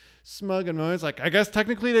like smug annoyance. Like, I guess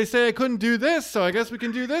technically they say I couldn't do this, so I guess we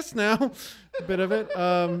can do this now. A bit of it.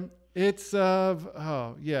 It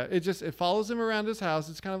follows him around his house.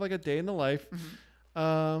 It's kind of like a day in the life.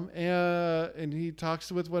 And he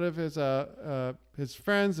talks with one of his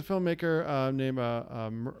friends, a filmmaker named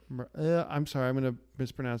I'm sorry, I'm going to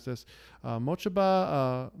mispronounce this.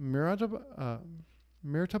 Mochaba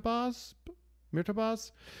Mirtabaz.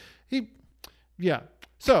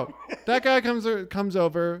 So that guy comes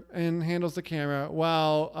over and handles the camera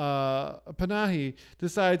while Panahi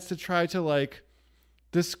decides to try to like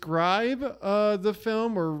describe the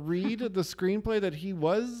film or read the screenplay that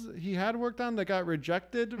he had worked on that got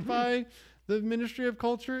rejected by the Ministry of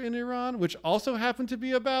Culture in Iran, which also happened to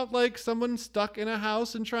be about like someone stuck in a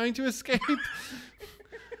house and trying to escape.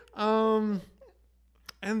 And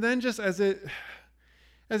then just as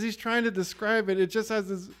he's trying to describe it, it just has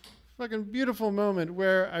this fucking beautiful moment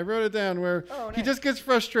where I wrote it down where he just gets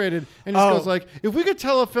frustrated and just goes like, if we could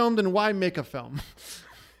tell a film, then why make a film?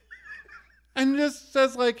 And just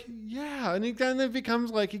says like, yeah. And he kind of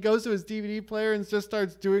becomes like, he goes to his DVD player and just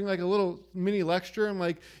starts doing like a little mini lecture. I'm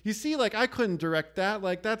like, you see, like I couldn't direct that.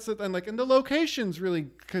 Like that's it. And like, and the location's really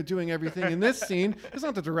doing everything in this scene. It's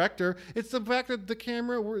not the director. It's the fact that the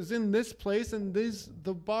camera was in this place and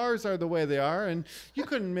the bars are the way they are. And you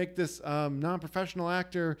couldn't make this non-professional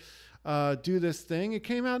actor do this thing. It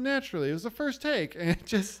came out naturally. It was the first take. And it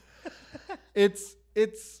just,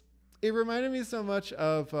 it reminded me so much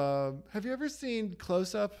of, have you ever seen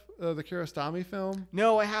Close Up, the Kiarostami film?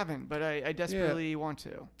 No, I haven't, but I desperately want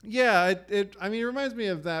to. Yeah, it reminds me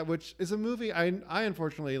of that, which is a movie I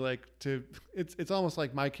unfortunately like to, it's almost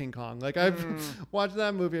like My King Kong. Like I've watched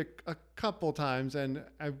that movie a couple times and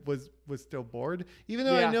I was still bored. Even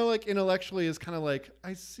though I know like intellectually is kind of like,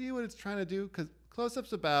 I see what it's trying to do, because Close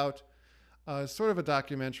Up's about sort of a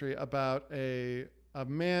documentary about a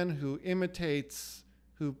man who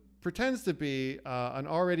pretends to be an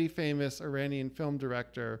already famous Iranian film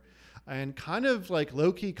director and kind of like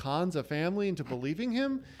low-key cons a family into believing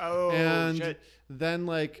him. Then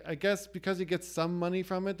like, I guess because he gets some money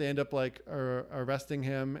from it, they end up like arresting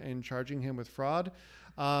him and charging him with fraud.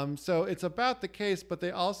 So it's about the case, but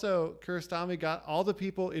they also, Kiarostami got all the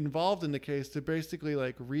people involved in the case to basically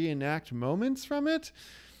like reenact moments from it.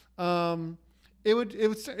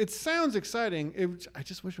 It sounds exciting. I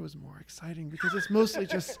just wish it was more exciting because it's mostly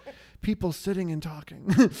just people sitting and talking.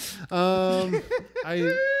 It's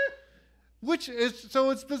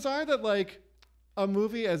bizarre that like a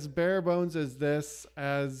movie as bare bones as this,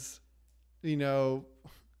 as you know,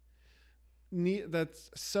 that's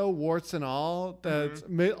so warts and all, that's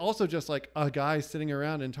also just like a guy sitting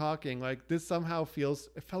around and talking. Like this somehow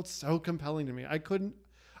felt so compelling to me.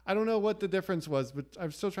 I don't know what the difference was, but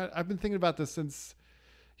I've been thinking about this since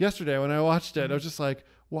yesterday when I watched it. I was just like,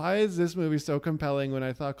 why is this movie so compelling when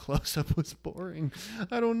I thought Close Up was boring?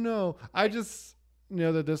 I don't know. I just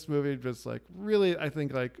know that this movie just like really, I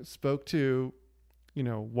think like spoke to, you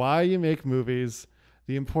know, why you make movies,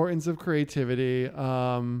 the importance of creativity,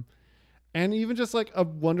 and even just like a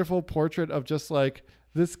wonderful portrait of just like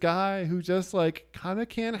this guy who just like kind of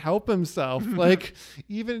can't help himself. Like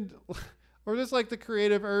even... Or just like the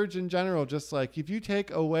creative urge in general, just like if you take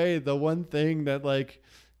away the one thing that like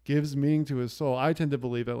gives meaning to his soul, I tend to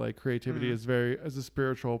believe that like creativity is a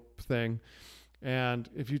spiritual thing. And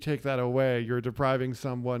if you take that away, you're depriving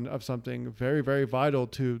someone of something very, very vital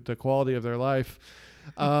to the quality of their life.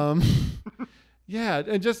 Yeah,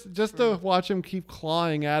 and just to watch him keep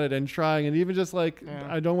clawing at it and trying, and even just like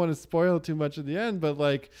I don't want to spoil too much at the end, but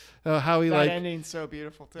like how he that ending's so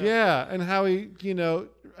beautiful too. Yeah, and how he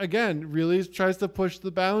again really tries to push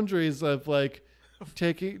the boundaries of like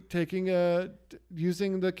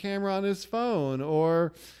using the camera on his phone,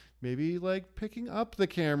 or maybe like picking up the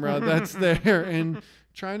camera that's there and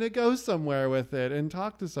trying to go somewhere with it and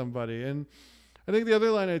talk to somebody. And I think the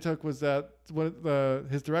other line I took was that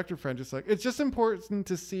his director friend just like, it's just important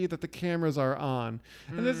to see that the cameras are on.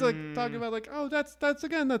 And it's like talking about like, oh,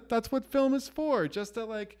 that's what film is for, just to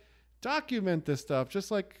like document this stuff.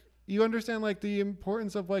 Just like you understand like the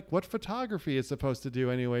importance of like what photography is supposed to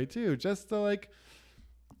do anyway too, just to like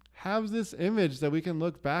have this image that we can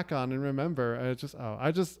look back on and remember. And it's just,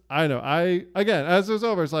 I know. Again, as it was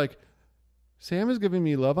over, it's like, Sam is giving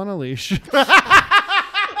me Love on a Leash.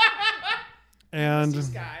 And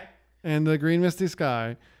the Green Misty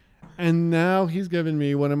Sky, and now he's given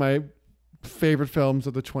me one of my favorite films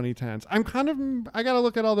of the 2010s. I gotta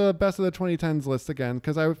look at all the best of the 2010s list again,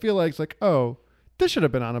 because I would feel like it's like, oh, this should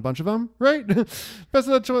have been on a bunch of them, right? Best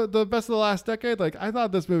of the last decade. Like, I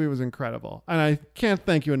thought this movie was incredible, and I can't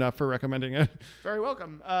thank you enough for recommending it. Very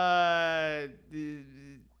welcome. I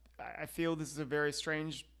feel this is a very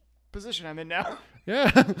strange position I'm in now. Yeah.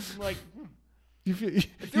 I'm like. It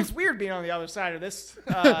feels weird being on the other side of this.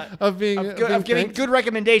 of giving good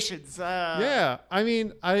recommendations. Yeah, I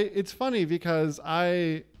mean, it's funny because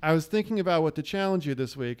I was thinking about what to challenge you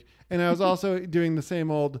this week, and I was also doing the same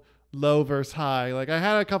old low versus high. Like I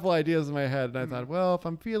had a couple ideas in my head, and I thought, well, if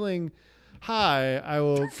I'm feeling high, I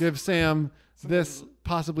will give Sam this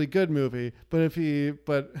possibly good movie. But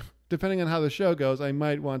depending on how the show goes, I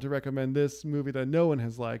might want to recommend this movie that no one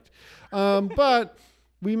has liked. But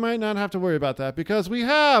we might not have to worry about that because we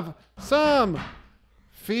have some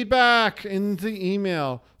feedback in the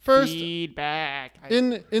email. First, feedback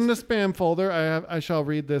in the spam folder. I shall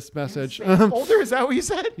read this message. Folder? Is that what you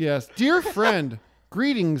said? Yes, dear friend.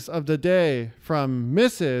 Greetings of the day from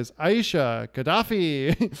Mrs. Aisha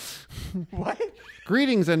Gaddafi. What?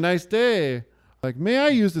 Greetings and nice day. Like, may I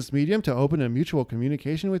use this medium to open a mutual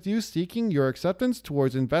communication with you, seeking your acceptance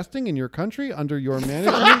towards investing in your country under your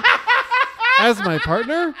management as my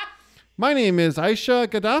partner? My name is Aisha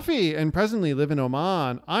Gaddafi and presently live in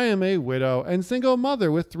Oman. I am a widow and single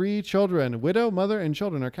mother with 3 children. Widow, mother, and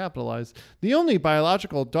children are capitalized. The only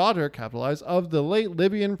biological daughter, capitalized, of the late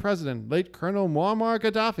Libyan president, late Colonel Muammar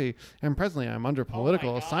Gaddafi. And presently I'm under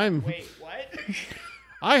political assignment. Wait, what?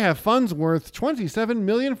 I have funds worth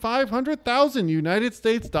 $27,500,000 United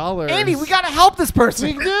States dollars. Andy, we got to help this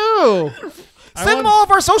person. We do. Send them all of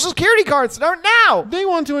our social security cards now. They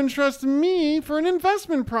want to entrust me for an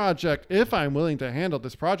investment project. If I'm willing to handle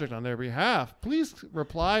this project on their behalf, please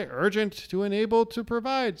reply urgent to enable to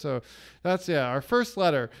provide. So that's our first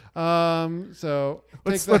letter. So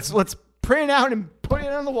let's print it out and put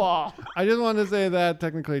it on the wall. I just wanted to say that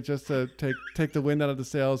technically just to take the wind out of the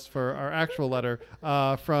sails for our actual letter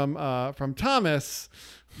from Thomas.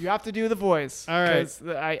 You have to do the voice. All right.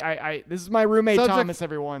 This is my roommate, Thomas,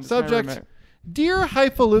 everyone. Subject. Dear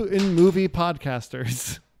highfalutin movie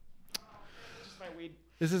podcasters.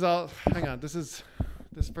 This is all. Hang on. This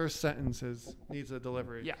first sentence needs a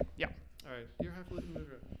delivery. Yeah. All right. Dear highfalutin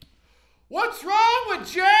movie. What's wrong with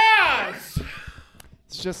jazz?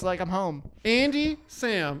 It's just like I'm home. Andy,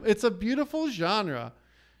 Sam. It's a beautiful genre.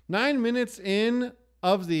 9 minutes in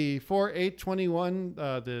of the 4/8/21,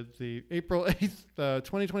 the April 8th,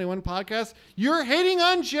 2021 podcast. You're hating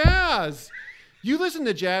on jazz. You listen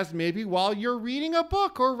to jazz maybe while you're reading a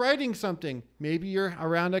book or writing something. Maybe you're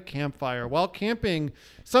around a campfire while camping.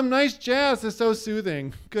 Some nice jazz is so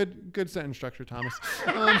soothing. Good sentence structure, Thomas.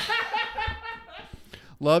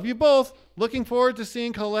 Love you both. Looking forward to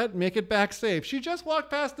seeing Colette make it back safe. She just walked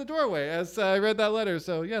past the doorway as I read that letter.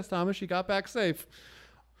 So yes, Thomas, she got back safe.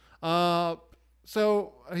 So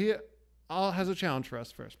he has a challenge for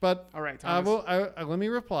us first. But all right, Thomas. Let me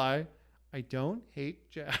reply. I don't hate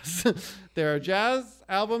jazz. There are jazz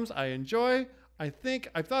albums I enjoy. I think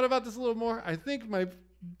I've thought about this a little more. I think my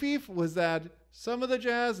beef was that some of the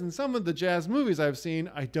jazz and some of the jazz movies I've seen,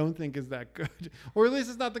 I don't think is that good. Or at least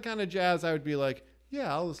it's not the kind of jazz I would be like,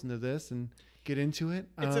 yeah, I'll listen to this and get into it.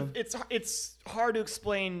 It's hard to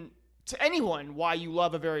explain to anyone why you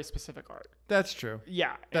love a very specific art. That's true.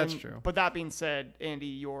 Yeah, That's true. But that being said, Andy,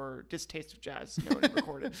 your distaste of jazz noted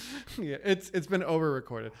recorded. Yeah, it's been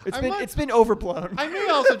over-recorded. It's been overblown. I may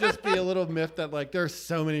also just be a little miffed that like there's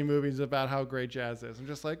so many movies about how great jazz is. I'm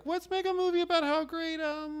just like, let's make a movie about how great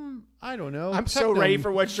I don't know. I'm so ready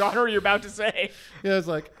for what genre you're about to say. Yeah, it's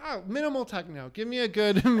like, oh, minimal techno. Give me a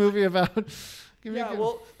good movie about.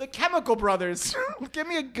 The Chemical Brothers. Give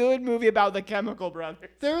me a good movie about the Chemical Brothers.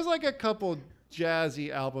 There's like a couple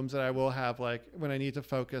jazzy albums that I will have like when I need to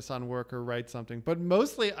focus on work or write something, but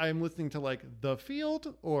mostly I'm listening to like The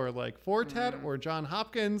Field or like Fortet or John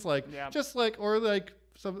Hopkins, like just like or like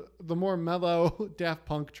some the more mellow Daft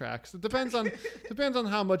Punk tracks. It depends on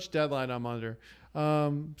how much deadline I'm under.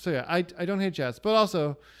 So yeah, I don't hate jazz, but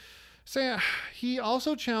also Sam, he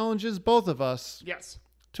also challenges both of us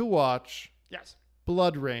to watch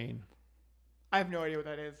Blood Rain. I have no idea what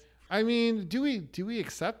that is. I mean, do we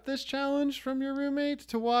accept this challenge from your roommate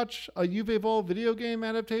to watch a Uwe Boll video game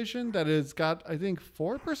adaptation that has got, I think,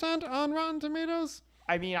 4% on Rotten Tomatoes?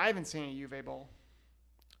 I mean, I haven't seen a Uwe Boll.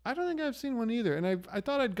 I don't think I've seen one either, and I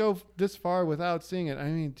thought I'd go this far without seeing it. I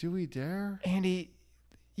mean, do we dare? Andy,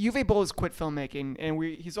 Uwe Boll has quit filmmaking, and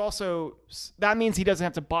he's also, that means he doesn't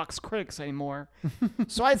have to box critics anymore.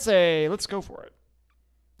 So I'd say let's go for it.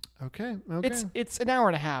 Okay. It's an hour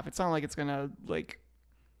and a half. It's not like it's gonna like.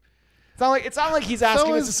 It's not like he's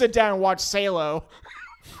asking us to sit down and watch Salo.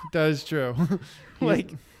 That is true.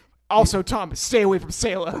 Also, Thomas, stay away from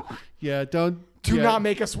Salo. Yeah, do not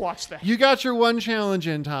make us watch that. You got your one challenge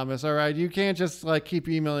in, Thomas. All right, you can't just like keep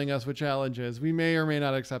emailing us with challenges. We may or may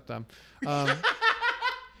not accept them.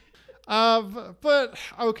 But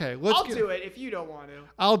okay, I'll do it if you don't want to.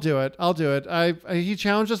 I'll do it. He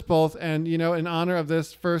challenged us both, and you know, in honor of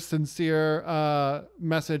this first sincere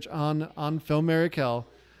message on Film Mary Kill.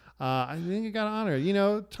 I think you got to honor it. You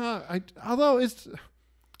know, Tom,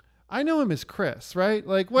 I know him as Chris, right?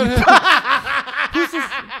 Like, what?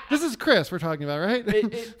 This is Chris we're talking about, right?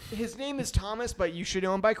 His name is Thomas, but you should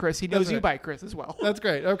know him by Chris. He knows you by Chris as well. That's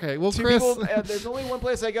great. Okay. Well, Chris. There's only one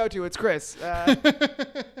place I go to. It's Chris.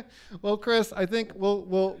 Well, Chris, I think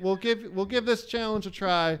we'll give this challenge a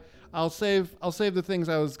try. I'll save the things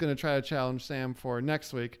I was going to try to challenge Sam for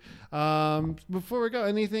next week. Before we go,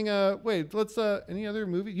 anything? Let's. Any other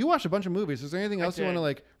movie? You watched a bunch of movies. Is there anything else you want to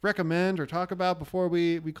like recommend or talk about before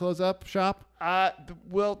we close up shop? The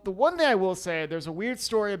one thing I will say, there's a weird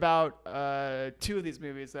story about two of these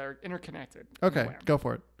movies that are interconnected. Okay, go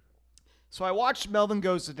for it. So I watched Melvin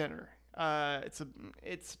Goes to Dinner. It's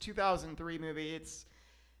a 2003 movie. It's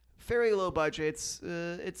very low budget.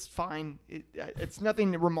 It's fine. It's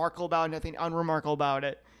nothing remarkable about it, nothing unremarkable about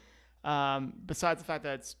it. Besides the fact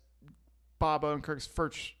that it's Bob Odenkirk's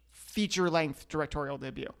first feature-length directorial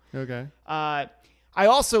debut. Okay. I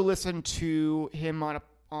also listened to him on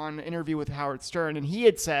an interview with Howard Stern, and he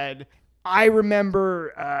had said, I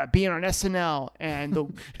remember being on SNL, and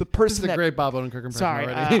the person this is a great Bob Odenkirk impression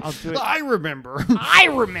already. I'll do it. I remember.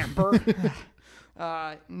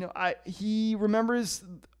 He remembers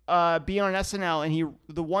being on SNL, and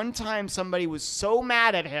the one time somebody was so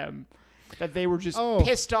mad at him that they were just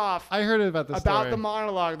pissed off. I heard about this about story. the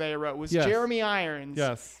monologue they wrote was Jeremy Irons.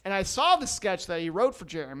 Yes, and I saw the sketch that he wrote for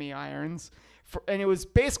Jeremy Irons, and it was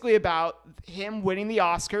basically about him winning the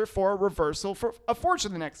Oscar for Reversal of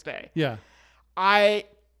Fortune the next day. Yeah, I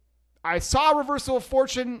saw Reversal of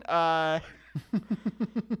Fortune.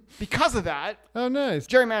 Because of that. Oh, nice.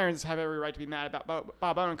 Jeremy Irons have every right to be mad about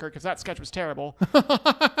Bob Odenkirk because that sketch was terrible.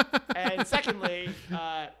 And secondly,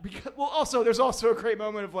 there's also a great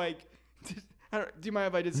moment of like, do you mind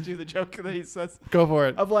if I just do the joke that he says? Go for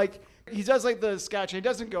it. Of like, he does like the sketch and it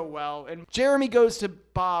doesn't go well. And Jeremy goes to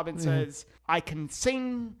Bob and says, I can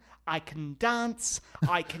sing, I can dance,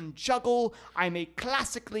 I can juggle, I'm a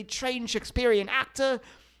classically trained Shakespearean actor,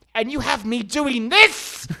 and you have me doing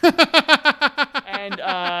this. And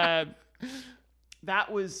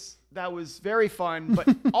that was very fun,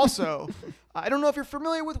 but also I don't know if you're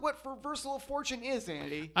familiar with what Reversal of Fortune is,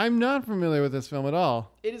 Andy. I'm not familiar with this film at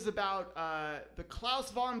all. It is about the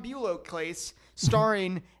Klaus von Bülow case,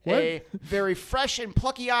 starring a very fresh and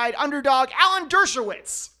plucky-eyed underdog, Alan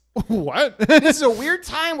Dershowitz. What? This is a weird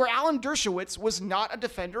time where Alan Dershowitz was not a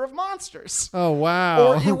defender of monsters. Oh, wow.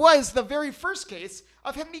 Or it was the very first case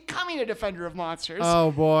of him becoming a defender of monsters.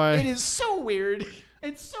 Oh, boy. It is so weird.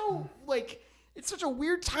 It's so, like, it's such a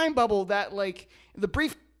weird time bubble that, like, the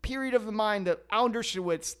brief period of the mind that Alan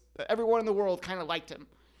Dershowitz, everyone in the world kind of liked him.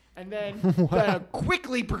 And then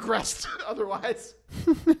quickly progressed otherwise.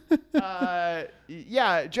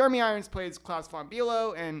 Jeremy Irons plays Klaus von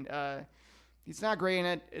Bülow, and He's not great in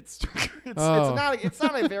it. It's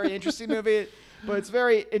not a very interesting movie, but it's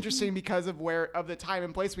very interesting because of the time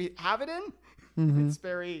and place we have it in. It's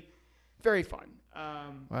very, very fun.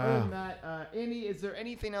 Other than that, Andy, is there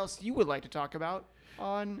anything else you would like to talk about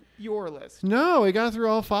on your list? No, we got through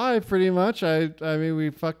all 5 pretty much. I mean, we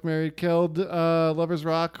fucked, married, killed, Lovers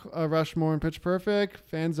Rock, Rushmore, and Pitch Perfect.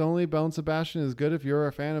 Fans only. Belle and Sebastian is good if you're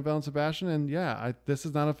a fan of Belle and Sebastian. And yeah, this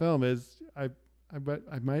is not a film. I bet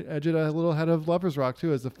I might edge it a little ahead of Lovers Rock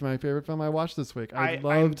too as my favorite film I watched this week.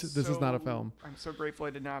 This is not a film. I'm so grateful I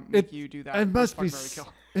did not make you do that. It must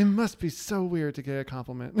be so weird to get a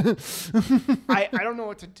compliment. I don't know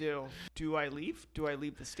what to do. Do I leave? Do I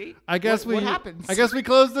leave the state? What happens? I guess we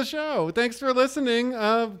close the show. Thanks for listening.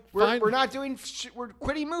 We're not doing. We're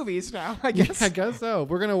quitting movies now. I guess. Yeah, I guess so.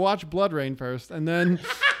 We're gonna watch Blood Rain first, and then.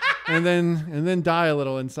 and then die a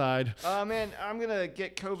little inside. Oh man, I'm gonna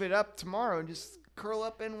get COVID up tomorrow and just curl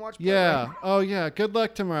up and watch. Yeah. Oh yeah. Good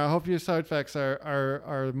luck tomorrow. I hope your side effects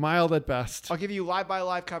are mild at best. I'll give you live by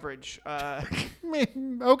live coverage.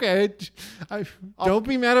 Okay. Don't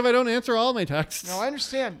be mad if I don't answer all my texts. No, I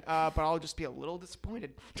understand. But I'll just be a little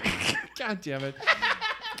disappointed. God damn it.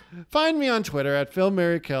 Find me on Twitter at Film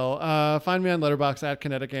Mary Kill. Find me on Letterboxd at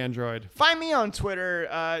Kinetic Android. Find me on Twitter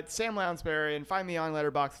at Sam Lounsbury, and find me on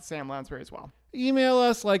Letterboxd at Sam Lounsbury as well. Email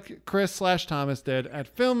us like Chris/Thomas did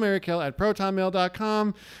at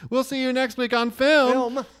filmmarykill@protonmail.com. We'll see you next week on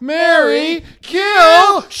Film Mary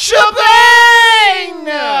Kill Shebang!